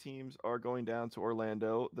 NBA teams are going down to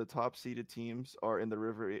Orlando. The top seeded teams are in the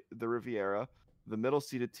Riviera. The middle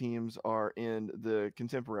seeded teams are in the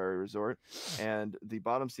Contemporary Resort, and the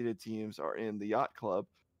bottom seeded teams are in the Yacht Club.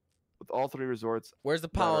 With all 3 resorts, where's the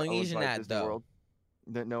Polynesian at though? World.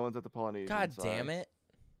 That no one's at the Polynesian. God damn it!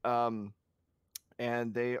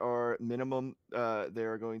 And they are minimum. They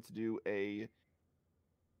are going to do a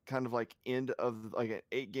kind of like end of like an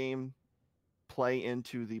 8-game play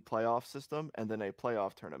into the playoff system, and then a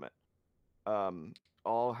playoff tournament.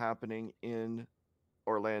 All happening in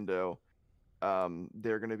Orlando.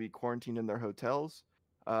 They're going to be quarantined in their hotels.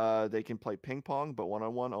 They can play ping pong, but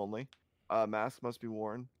 1-on-1 only. Masks must be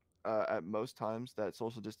worn. at most times that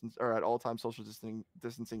social distance or at all times social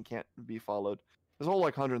distancing can't be followed. There's a whole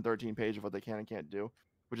like 113 page of what they can and can't do,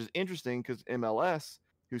 which is interesting because MLS,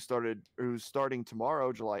 who's starting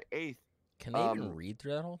tomorrow, July 8th. Can they even read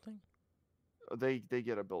through that whole thing? They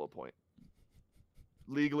get a bullet point.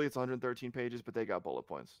 Legally, it's 113 pages, but they got bullet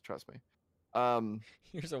points. Trust me.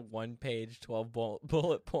 Here's a 1-page 12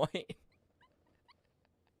 bullet point.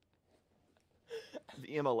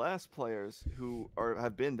 The MLS players who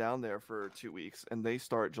have been down there for 2 weeks and they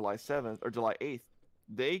start July 7th or July 8th,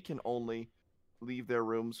 they can only leave their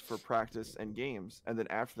rooms for practice and games, and then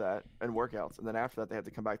after that, and workouts, and then after that they have to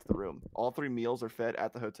come back to the room. All 3 meals are fed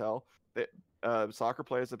at the hotel. Soccer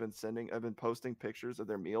players have been posting pictures of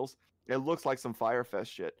their meals. It looks like some Firefest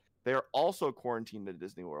shit. They are also quarantined at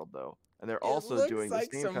Disney World though, and they're also doing the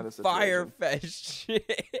same kind of situation. Firefest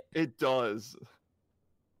shit. It does.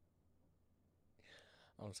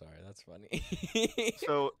 I'm sorry, that's funny.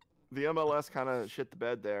 So the MLS kind of shit the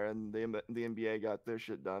bed there, and the NBA got their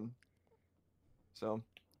shit done. So,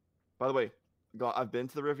 by the way, I've been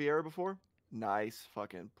to the Riviera before. Nice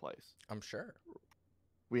fucking place. I'm sure.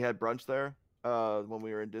 We had brunch there when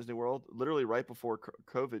we were in Disney World, literally right before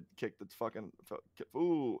COVID kicked its fucking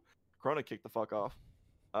Corona kicked the fuck off.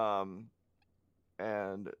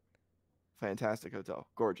 And fantastic hotel,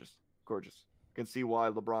 gorgeous. You can see why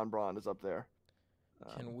LeBron Braun is up there.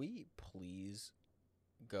 Can we please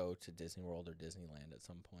go to Disney World or Disneyland at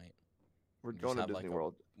some point? We're going to Disney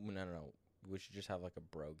World. No. We should just have like a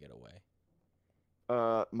bro getaway.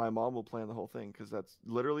 My mom will plan the whole thing because that's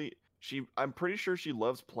literally I'm pretty sure she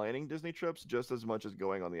loves planning Disney trips just as much as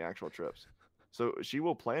going on the actual trips. So she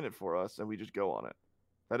will plan it for us and we just go on it.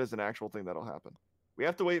 That is an actual thing that'll happen. We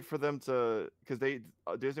have to wait for them to, because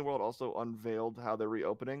Disney World also unveiled how they're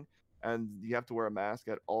reopening, and you have to wear a mask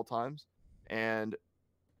at all times. And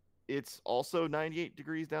it's also 98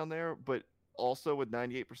 degrees down there, but also with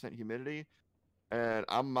 98% humidity. And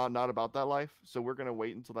I'm not about that life, so we're gonna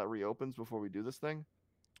wait until that reopens before we do this thing.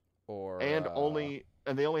 And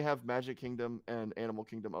they only have Magic Kingdom and Animal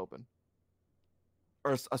Kingdom open.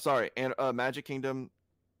 Or sorry, and Magic Kingdom,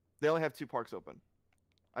 they only have 2 parks open.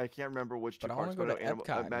 I can't remember which 2 parks. But I want to go to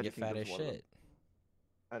Epcot and get fat as shit.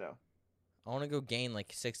 I know. I want to go gain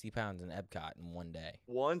like 60 pounds in Epcot in one day.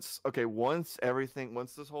 Once this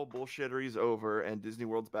whole bullshittery is over and Disney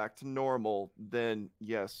World's back to normal, then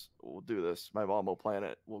yes, we'll do this. My mom will plan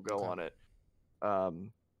it. We'll go on it.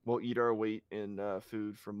 We'll eat our weight in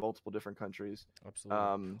food from multiple different countries.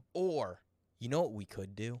 Absolutely. Or, you know what we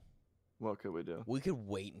could do? What could we do? We could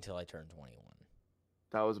wait until I turn 21.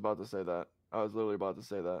 I was about to say that. I was literally about to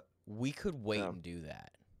say that. We could wait and do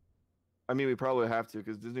that. I mean, we probably have to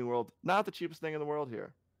because Disney World, not the cheapest thing in the world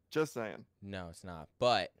here. Just saying. No, it's not.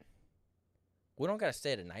 But we don't got to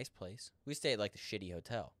stay at a nice place. We stay at like the shitty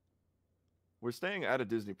hotel. We're staying at a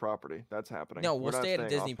Disney property. That's happening. No, we'll stay at a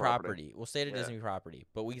Disney property. We'll stay at a Disney property,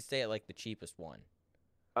 but we can stay at like the cheapest one.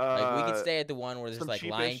 Like we could stay at the one where there's like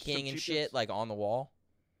Lion King and shit like on the wall.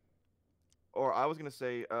 Or I was gonna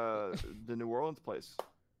say the New Orleans place.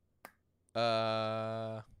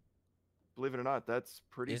 Believe it or not, that's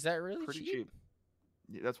pretty. Is that really pretty cheap?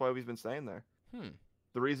 Yeah, that's why we've been staying there.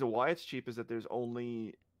 The reason why it's cheap is that there's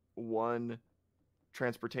only one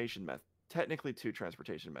transportation method. Technically, 2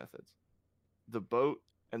 transportation methods: the boat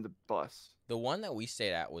and the bus. The one that we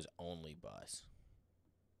stayed at was only bus.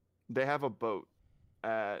 They have a boat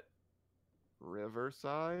at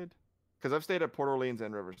Riverside, because I've stayed at Port Orleans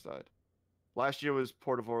and Riverside. Last year was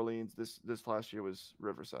Port of Orleans. This last year was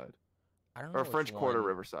Riverside. I don't know. Or French Quarter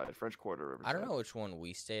Riverside. French Quarter Riverside. I don't know which one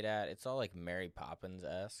we stayed at. It's all like Mary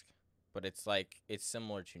Poppins-esque, but it's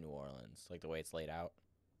similar to New Orleans, like the way it's laid out.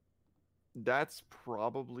 That's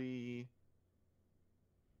probably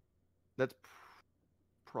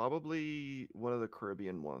one of the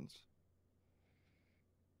Caribbean ones.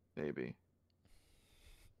 Maybe.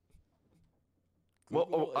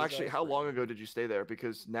 Well, actually, how long ago did you stay there?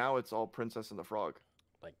 Because now it's all Princess and the Frog.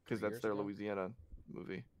 Like, because that's their Louisiana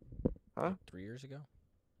movie. Huh? Like 3 years ago?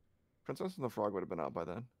 Princess and the Frog would have been out by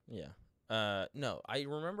then. Yeah. No, I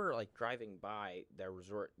remember like driving by the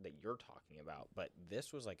resort that you're talking about, but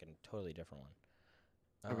this was like a totally different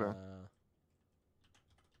one. Okay.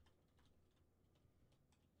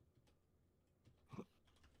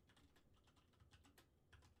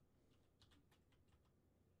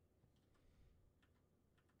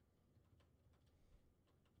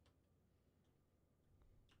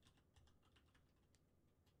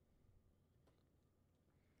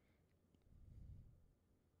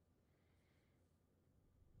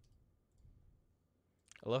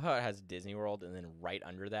 I love how it has Disney World, and then right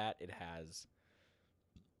under that it has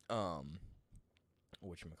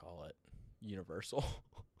whatchamacallit, Universal.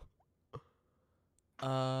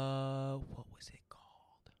 What was it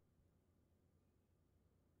called?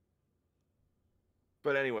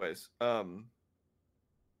 But anyways,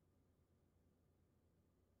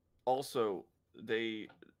 also they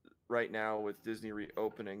right now with Disney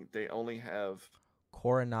reopening, they only have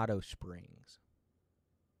Coronado Springs.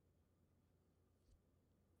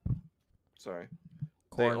 Sorry.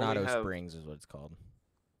 Coronado Springs is what it's called.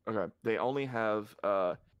 Okay. They only have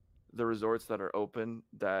the resorts that are open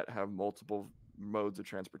that have multiple modes of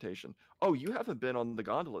transportation. Oh, you haven't been on the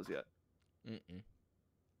gondolas yet. Mm-mm.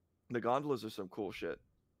 The gondolas are some cool shit.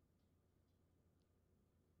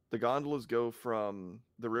 The gondolas go from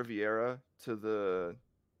the Riviera to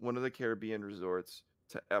one of the Caribbean resorts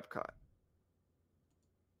to Epcot.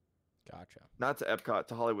 Gotcha. Not to Epcot,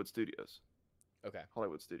 to Hollywood Studios. Okay.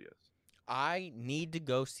 Hollywood Studios. I need to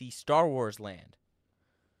go see Star Wars Land.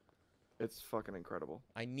 It's fucking incredible.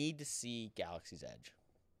 I need to see Galaxy's Edge.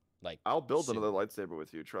 Like, I'll build another lightsaber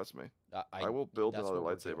with you. Trust me. I will build another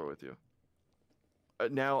lightsaber with you.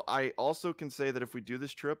 Now, I also can say that if we do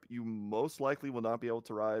this trip, you most likely will not be able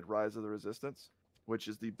to ride Rise of the Resistance, which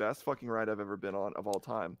is the best fucking ride I've ever been on of all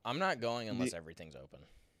time. I'm not going unless everything's open.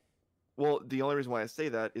 Well, the only reason why I say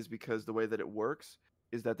that is because the way that it works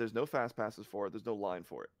is that there's no fast passes for it. There's no line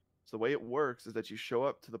for it. So the way it works is that you show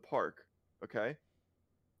up to the park, okay?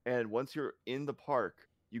 And once you're in the park,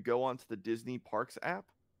 you go onto the Disney Parks app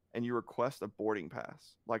and you request a boarding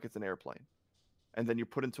pass, like it's an airplane. And then you're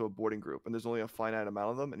put into a boarding group, and there's only a finite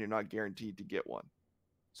amount of them, and you're not guaranteed to get one.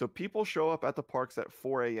 So people show up at the parks at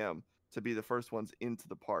 4 a.m. to be the first ones into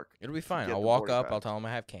the park. It'll be fine. I'll walk up, I'll tell them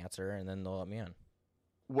I have cancer, and then they'll let me in.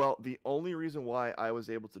 Well, the only reason why I was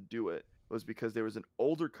able to do it was because there was an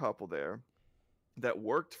older couple there that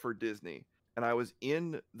worked for Disney, and I was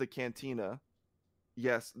in the cantina.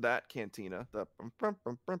 Yes, that cantina. That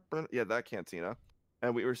cantina.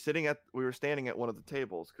 And we were standing at one of the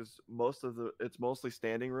tables because it's mostly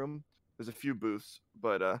standing room. There's a few booths,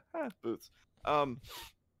 but booths.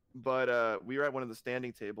 But we were at one of the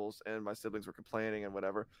standing tables, and my siblings were complaining and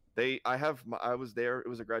whatever. I was there. It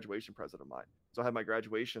was a graduation present of mine, so I had my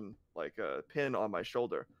graduation pin on my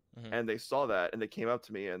shoulder, and they saw that, and they came up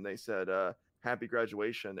to me and they said, "Happy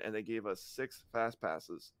graduation," and they gave us 6 fast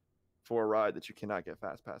passes for a ride that you cannot get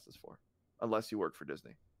fast passes for, unless you work for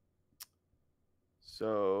Disney.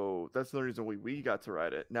 So that's the reason we got to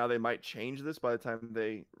ride it. Now they might change this by the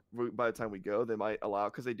time we go. They might allow,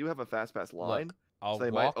 because they do have a fast pass line. Look, I'll so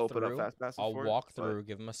they walk might open through, up fast passes I'll for walk it, through,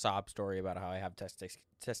 give them a sob story about how I have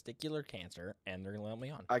testicular cancer, and they're gonna let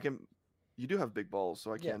me on. You do have big balls,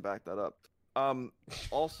 so I can back that up.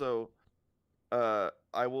 Also,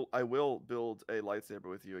 I will build a lightsaber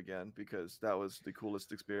with you again because that was the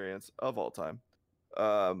coolest experience of all time.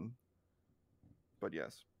 But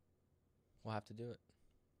yes, we'll have to do it.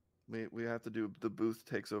 We have to do the booth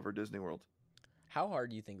takes over Disney World. How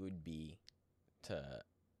hard do you think it would be to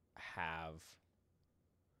have?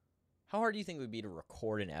 How hard do you think it would be to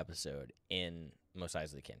record an episode in Mos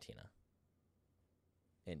Eisley Cantina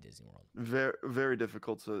in Disney World? Very, very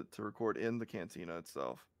difficult to record in the cantina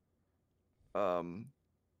itself.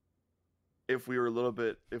 If we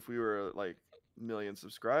were like million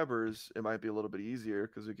subscribers, it might be a little bit easier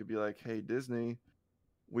because we could be like, hey, Disney,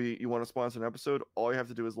 you want to sponsor an episode? All you have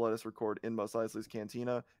to do is let us record in Mos Eisley's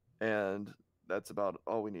cantina, and that's about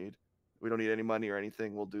all we need. We don't need any money or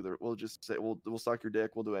anything. We'll just say we'll suck your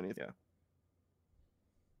dick. We'll do anything.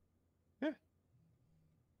 Yeah.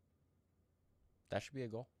 That should be a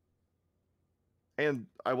goal. And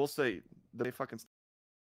I will say they fucking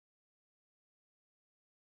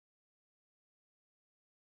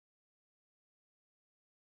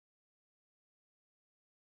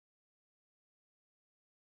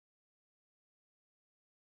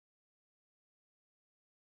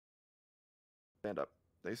stand up.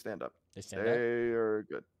 They stand up. They stand up? They are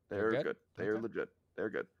good. They're good. They are Okay. legit. They're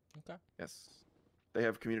good. Okay. Yes. They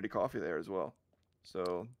have community coffee there as well.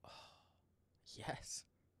 So. Yes.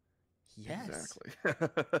 Yes. Exactly.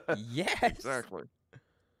 Yes. Exactly.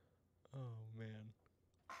 Oh man.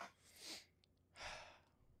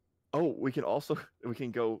 Oh, we can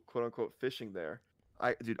go quote unquote fishing there.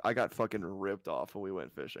 I got fucking ripped off when we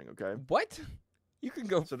went fishing. Okay. What? You can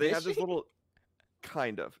go. So they have this little.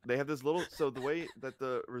 They have this little. So the way that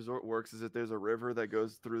the resort works is that there's a river that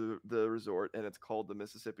goes through the resort, and it's called the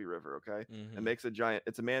Mississippi River. Okay, It makes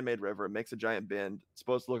it's a man-made river. It makes a giant bend. It's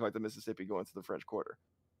supposed to look like the Mississippi going through the French Quarter.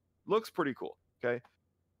 Looks pretty cool. Okay,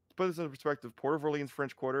 to put this into perspective, Port of Orleans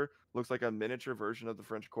French Quarter looks like a miniature version of the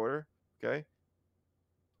French Quarter. Okay,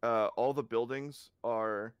 all the buildings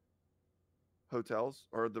are hotels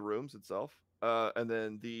or the rooms itself. And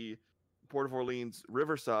then the Port of Orleans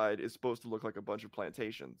Riverside is supposed to look like a bunch of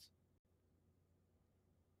plantations.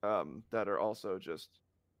 That are also just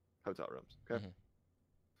hotel rooms. Okay.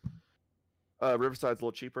 Riverside's a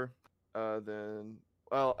little cheaper than.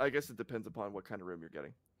 Well, I guess it depends upon what kind of room you're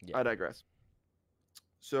getting. Yeah. I digress.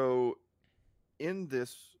 So, in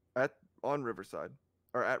this on Riverside,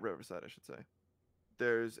 or at Riverside, I should say,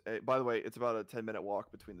 there's a. By the way, it's about a 10-minute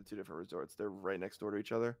walk between the two different resorts. They're right next door to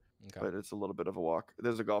each other, but it's a little bit of a walk.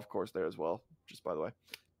 There's a golf course there as well. Just by the way.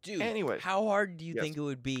 Dude. Anyway, how hard do you think it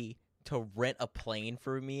would be to rent a plane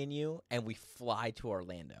for me and you, and we fly to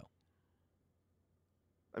Orlando?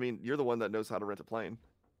 I mean, you're the one that knows how to rent a plane.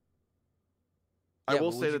 Yeah, I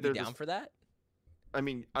will say that they're down for that. I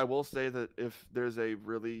mean, I will say that if there's a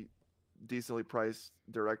really decently priced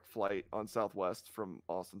direct flight on Southwest from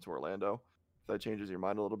Austin to Orlando, if that changes your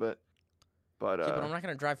mind a little bit. But yeah, but I'm not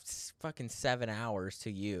gonna drive fucking 7 hours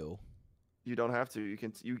to you. You don't have to.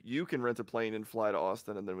 You can rent a plane and fly to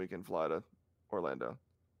Austin, and then we can fly to Orlando.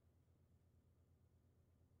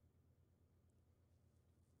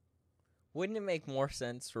 Wouldn't it make more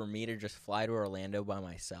sense for me to just fly to Orlando by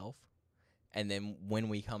myself, and then when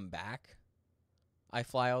we come back, I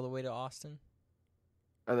fly all the way to Austin?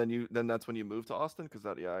 And then that's when you move to Austin? Because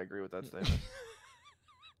I agree with that statement.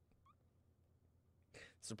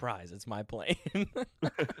 Surprise, it's my plane.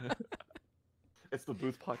 It's the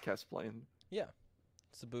Booth podcast plane. Yeah.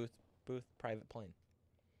 It's the Booth private plane.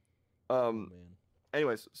 Man.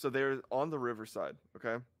 Anyways, so they're on the Riverside,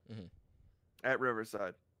 okay? At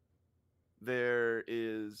Riverside, there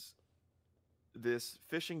is this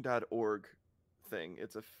fishing.org thing.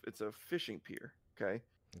 It's a fishing pier, okay?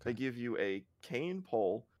 They give you a cane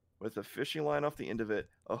pole with a fishing line off the end of it,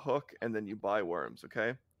 a hook, and then you buy worms,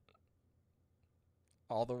 okay?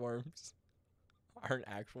 All the worms aren't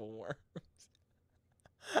actual worms.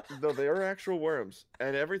 No, they are actual worms,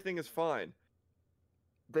 and everything is fine.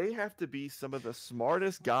 They have to be some of the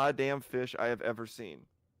smartest goddamn fish I have ever seen.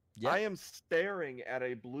 Yep. I am staring at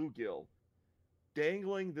a bluegill,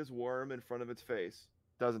 dangling this worm in front of its face.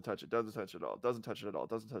 Doesn't touch it. Doesn't touch it at all. Doesn't touch it at all.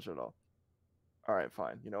 Doesn't touch it at all. All right,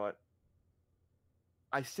 fine. You know what?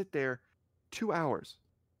 I sit there 2 hours.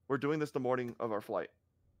 We're doing this the morning of our flight.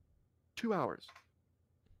 2 hours.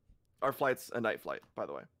 Our flight's a night flight, by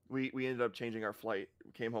the way. We ended up changing our flight.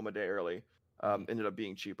 We came home a day early. Ended up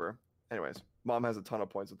being cheaper. Anyways, Mom has a ton of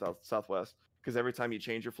points with Southwest because every time you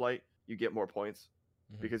change your flight, you get more points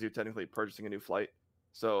because you're technically purchasing a new flight.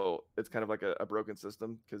 So it's kind of like a broken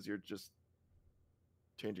system because you're just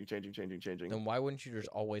changing. Then why wouldn't you just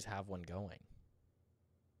always have one going?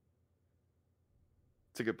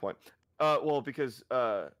 It's a good point. Well, because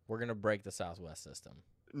we're gonna break the Southwest system.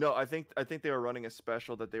 No, I think they were running a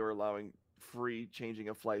special that they were allowing free changing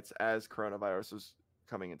of flights as coronavirus was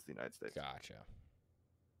coming into the United States. Gotcha.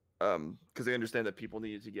 Because they understand that people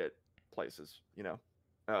needed to get places, you know.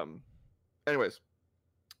 Anyways,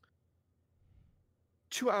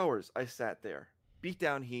 2 hours I sat there, beat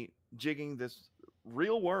down heat, jigging this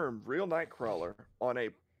real worm, real night crawler on a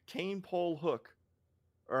cane pole hook,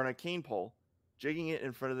 or on a cane pole, jigging it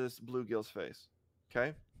in front of this bluegill's face.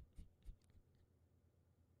 Okay.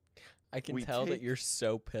 I can tell that you're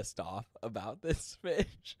so pissed off about this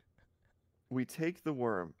fish. We take the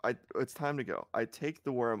worm. It's time to go. I take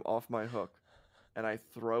the worm off my hook, and I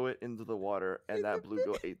throw it into the water, and that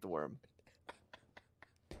bluegill ate the worm.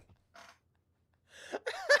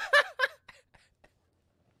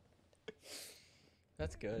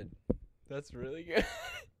 That's good. That's really good.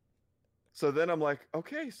 So then I'm like,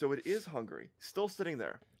 okay, so it is hungry. Still sitting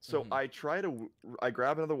there. So I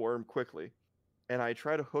grab another worm quickly, and I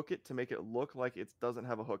try to hook it to make it look like it doesn't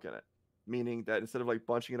have a hook in it. Meaning that instead of like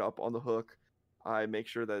bunching it up on the hook, I make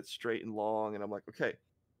sure that it's straight and long, and I'm like, okay.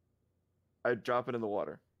 I drop it in the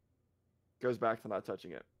water. Goes back to not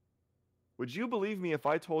touching it. Would you believe me if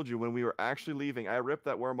I told you when we were actually leaving, I ripped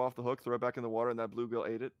that worm off the hook, threw it back in the water, and that bluegill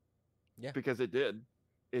ate it? Yeah. Because it did.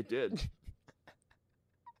 It did.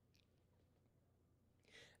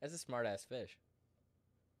 That's a smart-ass fish.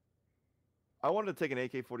 I wanted to take an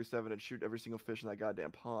AK-47 and shoot every single fish in that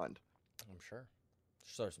goddamn pond. I'm sure.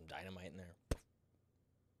 Just throw some dynamite in there.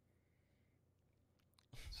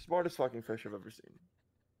 Smartest fucking fish I've ever seen.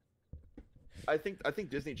 I think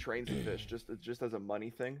Disney trains the fish just as a money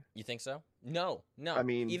thing. You think so? No. I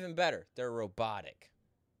mean, even better. They're robotic.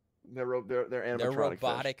 They're animatronic. They're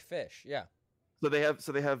robotic fish. Yeah. So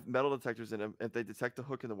they have metal detectors in them. If they detect the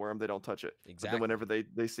hook in the worm, they don't touch it. Exactly. But then whenever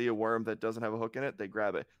they see a worm that doesn't have a hook in it, they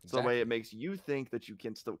grab it. So the way it makes you think that you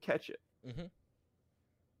can still catch it. Mm-hmm.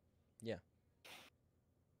 Yeah.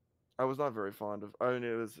 I was not very fond of. I mean,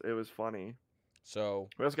 it was funny. So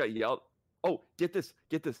we also got yelled. Oh, get this.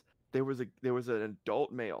 There was an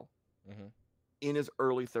adult male in his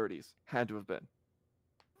early 30s, had to have been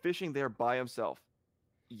fishing there by himself.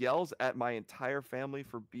 Yells at my entire family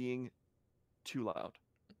for being too loud.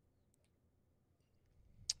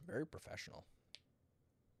 Very professional.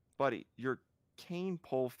 Buddy, you're cane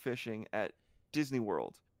pole fishing at Disney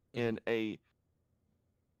World in a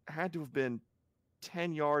had to have been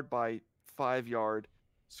 10-yard by 5-yard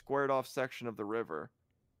squared off section of the river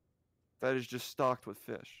that is just stocked with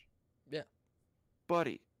fish. Yeah.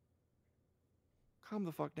 Buddy, calm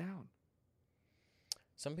the fuck down.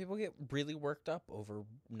 Some people get really worked up over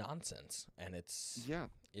nonsense, and it's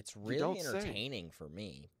really entertaining for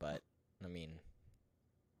me, but I mean,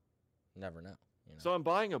 never know. You know? So I'm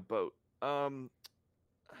buying a boat. Could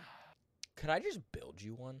I just build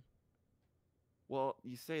you one? Well,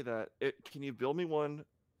 you say that. Can you build me one?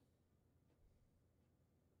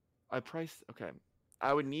 Okay.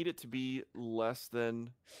 I would need it to be less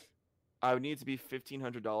than. I would need it to be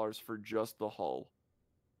 $1,500 for just the hull,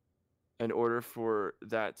 in order for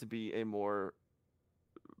that to be a more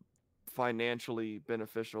financially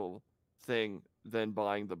beneficial thing than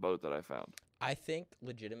buying the boat that I found. I think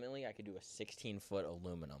legitimately I could do a 16-foot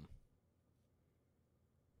aluminum.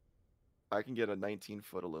 I can get a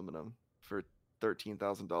 19-foot aluminum for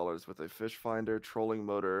 $13,000 with a fish finder, trolling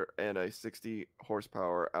motor, and a 60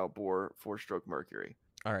 horsepower outboard 4-stroke Mercury.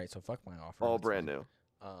 All right, so fuck my offer. All brand new.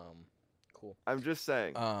 Cool. I'm just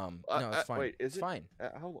saying. No, it's fine. Wait, it's fine.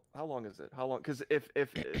 How long is it? How long? Because if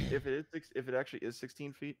it actually is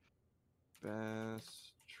 16 feet,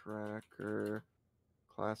 Bass Tracker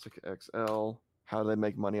Classic XL. How do they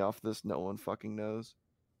make money off this? No one fucking knows.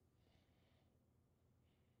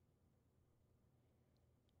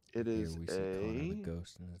 It is we see Connor the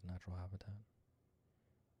ghost in his natural habitat.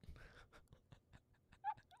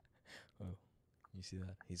 Oh, you see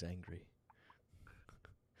that? He's angry.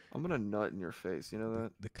 I'm gonna nut in your face. You know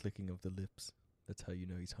that? The clicking of the lips. That's how you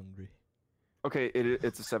know he's hungry. Okay,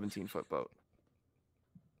 it's a 17-foot boat.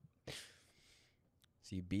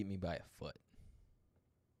 So you beat me by a foot.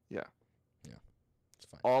 Yeah. Yeah. It's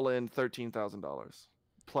fine. All in $13,000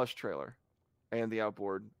 plus trailer, and the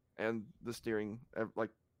outboard and the steering. Like,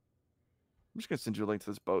 I'm just gonna send you a link to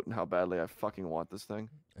this boat and how badly I fucking want this thing.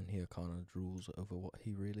 And here Connor drools over what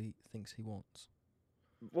he really thinks he wants.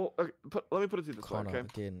 Well, let me put it to you this way, Connor, okay?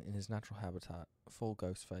 again, in his natural habitat, full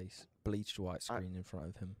ghost face, bleached white screen in front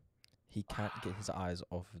of him. He can't get his eyes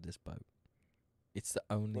off of this boat. It's the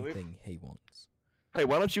only thing he wants. Hey,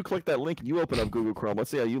 why don't you click that link and you open up Google Chrome?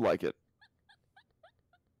 Let's see how you like it.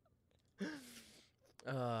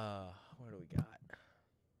 What do we got?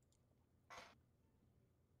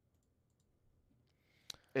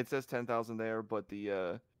 It says 10,000 there, but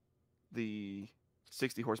the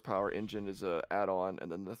 60 horsepower engine is a add-on, and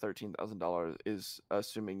then the $13,000 is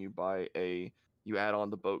assuming you add on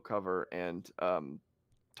the boat cover and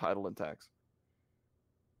title and tax.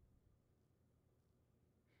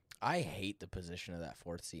 I hate the position of that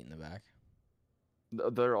fourth seat in the back.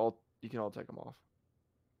 You can all take them off.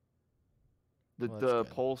 The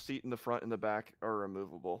pole seat in the front and the back are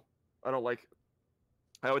removable.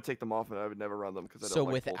 I would take them off, and I would never run them because I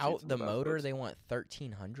don't like pole seats in without the motor, boats. they want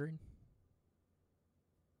 $1,300.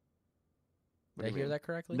 Did I hear that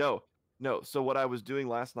correctly? No. So what I was doing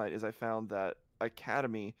last night is I found that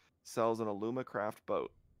Academy sells an Alumacraft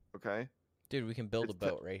boat. Okay. Dude, we can build a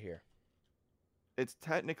boat right here. It's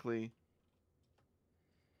technically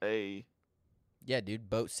a. Yeah, dude.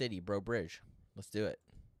 Boat City, Bro Bridge. Let's do it.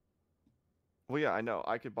 Well, yeah, I know.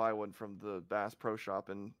 I could buy one from the Bass Pro Shop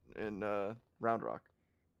in Round Rock.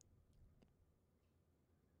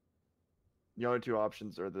 The only two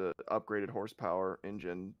options are the upgraded horsepower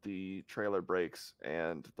engine, the trailer brakes,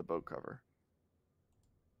 and the boat cover.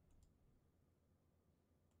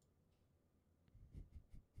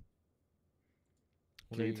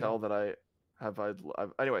 Can you tell that I've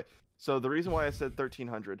anyway? So the reason why I said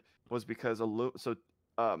 1,300 was because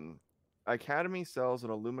Academy sells an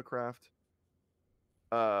Alumacraft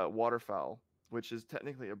waterfowl, which is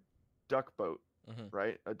technically a duck boat,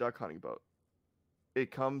 right? A duck hunting boat. It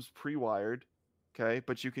comes pre-wired, okay,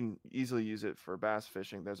 but you can easily use it for bass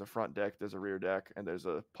fishing. There's a front deck, there's a rear deck, and there's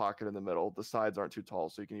a pocket in the middle. The sides aren't too tall,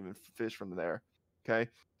 so you can even fish from there, okay?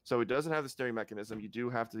 So it doesn't have the steering mechanism. You do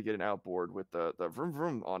have to get an outboard with the vroom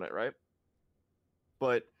vroom on it, right?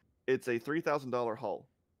 But it's a $3,000 hull.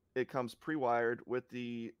 It comes pre-wired with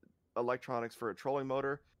the electronics for a trolling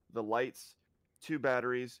motor, the lights, 2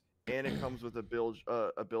 batteries, and it comes with a bilge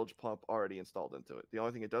pump already installed into it. The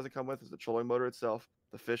only thing it doesn't come with is the trolling motor itself,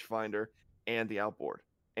 the fish finder, and the outboard,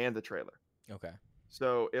 and the trailer. Okay.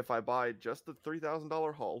 So if I buy just the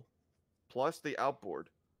 $3,000 hull plus the outboard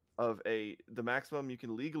of the maximum you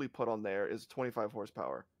can legally put on there is 25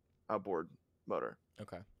 horsepower outboard motor.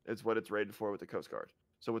 Okay. It's what it's rated for with the Coast Guard.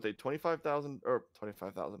 So with a 25,000 or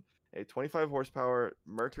 25,000, a 25 horsepower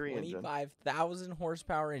Mercury engine. 25,000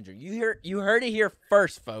 horsepower engine. You heard it here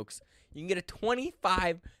first, folks. You can get a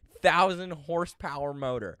 25,000 horsepower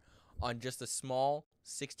motor on just a small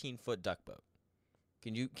 16-foot duck boat.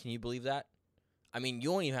 Can you believe that? I mean,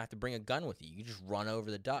 you don't even have to bring a gun with you. You can just run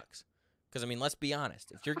over the ducks. Because, I mean, let's be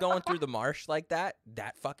honest. If you're going through the marsh like that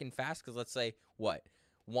fucking fast, because let's say,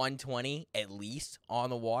 120 at least on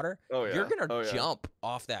the water, you're going to jump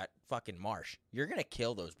off that fucking marsh. You're going to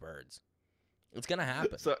kill those birds. It's going to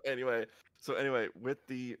happen. So anyway, with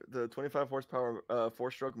the 25 horsepower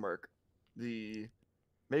 4-stroke Merc, the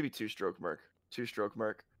maybe 2-stroke Merc,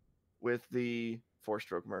 with the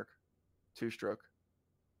 4-stroke Merc, 2-stroke.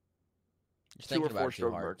 You're thinking about it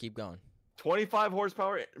too hard. Keep going. 25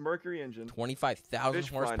 horsepower Mercury engine. 25,000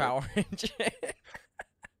 horsepower engine.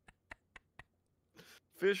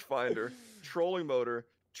 Fish finder, trolling motor,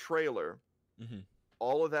 trailer. Mm-hmm.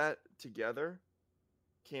 All of that together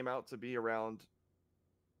came out to be around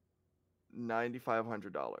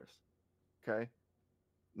 $9,500. Okay.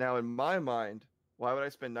 Now, in my mind, why would I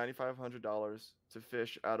spend $9,500 to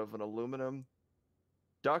fish out of an aluminum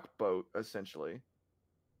duck boat, essentially,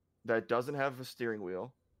 that doesn't have a steering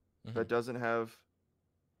wheel, that doesn't have,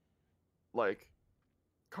 like,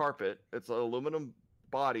 carpet? It's an aluminum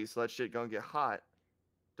body, so that shit gonna get hot.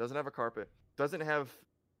 Doesn't have a carpet. Doesn't have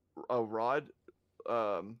a rod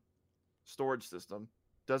storage system.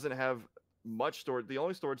 Doesn't have much storage. The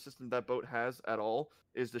only storage system that boat has at all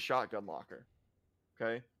is the shotgun locker.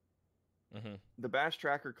 Okay? The Bass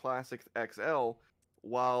Tracker Classic XL,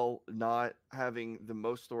 while not having the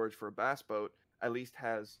most storage for a bass boat, at least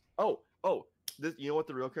has... This, you know what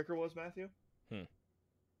the real kicker was, Matthew?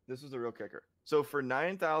 This is the real kicker. So for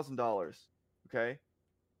 $9,000, okay,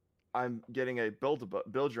 I'm getting a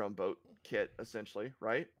build your own boat kit, essentially,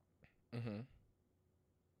 right?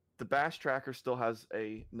 The Bass Tracker still has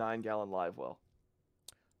a 9-gallon live well,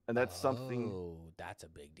 and that's something. Oh, that's a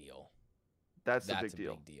big deal. That's a big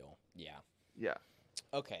deal. Yeah. Yeah.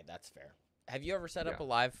 Okay, that's fair. Have you ever set up a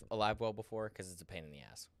live well before? Because it's a pain in the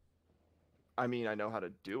ass. I mean, I know how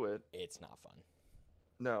to do it. It's not fun.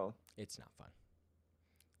 No. It's not fun.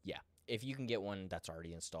 Yeah. If you can get one that's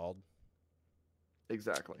already installed.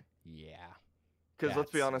 Exactly. Yeah. Because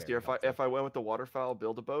let's be honest here, if I went with the waterfowl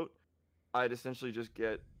build-a-boat, I'd essentially just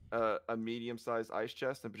get a medium-sized ice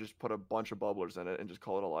chest and just put a bunch of bubblers in it and just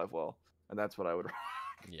call it a live well, and that's what I would.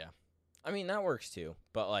 Yeah. I mean, that works too,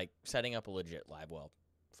 but like setting up a legit live well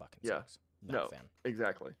fucking sucks. Not a fan.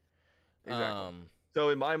 Exactly. So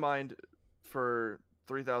in my mind, for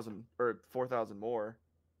 3,000 or 4,000 more,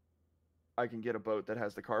 I can get a boat that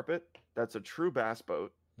has the carpet, that's a true bass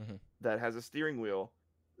boat, that has a steering wheel,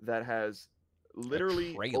 that has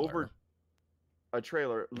literally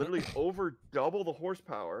over double the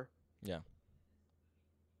horsepower. Yeah.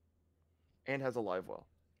 And has a live well.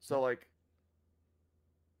 So like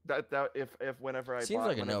that if whenever I seems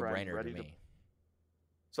like a no-brainer to me.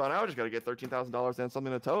 So now I just got to get $13,000 and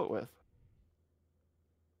something to tow it with.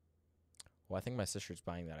 Well, I think my sister's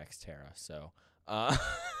buying that Xterra, so well,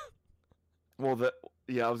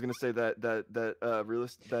 I was gonna say that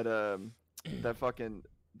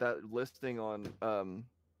listing on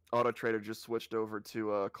Auto Trader just switched over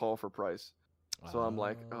to call for price. So I'm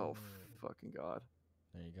like, oh fucking god.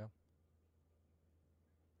 There you go.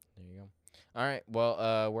 All right.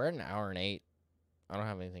 Well, we're at 1 hour and 8. I don't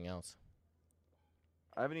have anything else.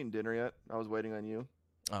 I haven't eaten dinner yet. I was waiting on you.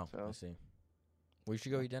 Oh, so. I see. We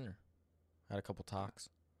should go eat dinner. Had a couple talks.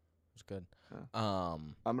 It was good. Yeah.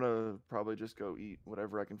 I'm gonna probably just go eat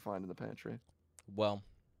whatever I can find in the pantry. Well,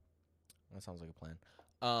 that sounds like a plan.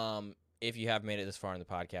 If you have made it this far in the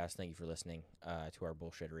podcast, thank you for listening to our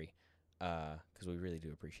bullshittery, because we really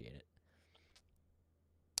do appreciate it.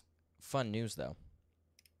 Fun news, though.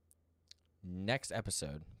 Next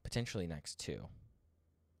episode, potentially next 2.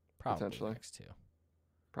 Probably next 2.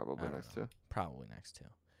 Probably next 2. Probably next 2.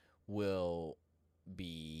 Will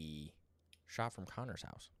be shot from Connor's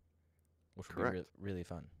house, which will be really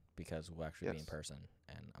fun because we'll actually be in person,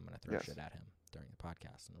 and I'm going to throw shit at him during the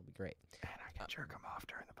podcast, and it'll be great. And I can jerk him off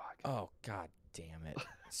during the podcast. Oh, god damn it.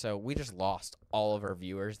 So we just lost all of our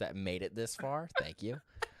viewers that made it this far. Thank you.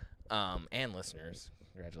 And listeners.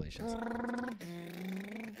 Congratulations.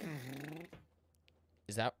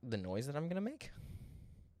 Is that the noise that I'm going to make?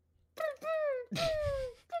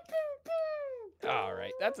 All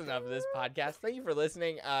right, that's enough of this podcast. Thank you for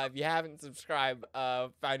listening. If you haven't subscribed,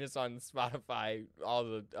 find us on Spotify, all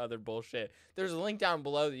the other bullshit. There's a link down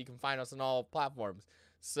below that you can find us on all platforms.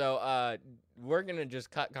 So we're going to just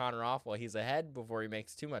cut Connor off while he's ahead before he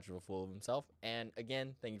makes too much of a fool of himself. And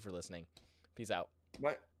again, thank you for listening. Peace out.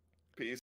 Bye. Peace.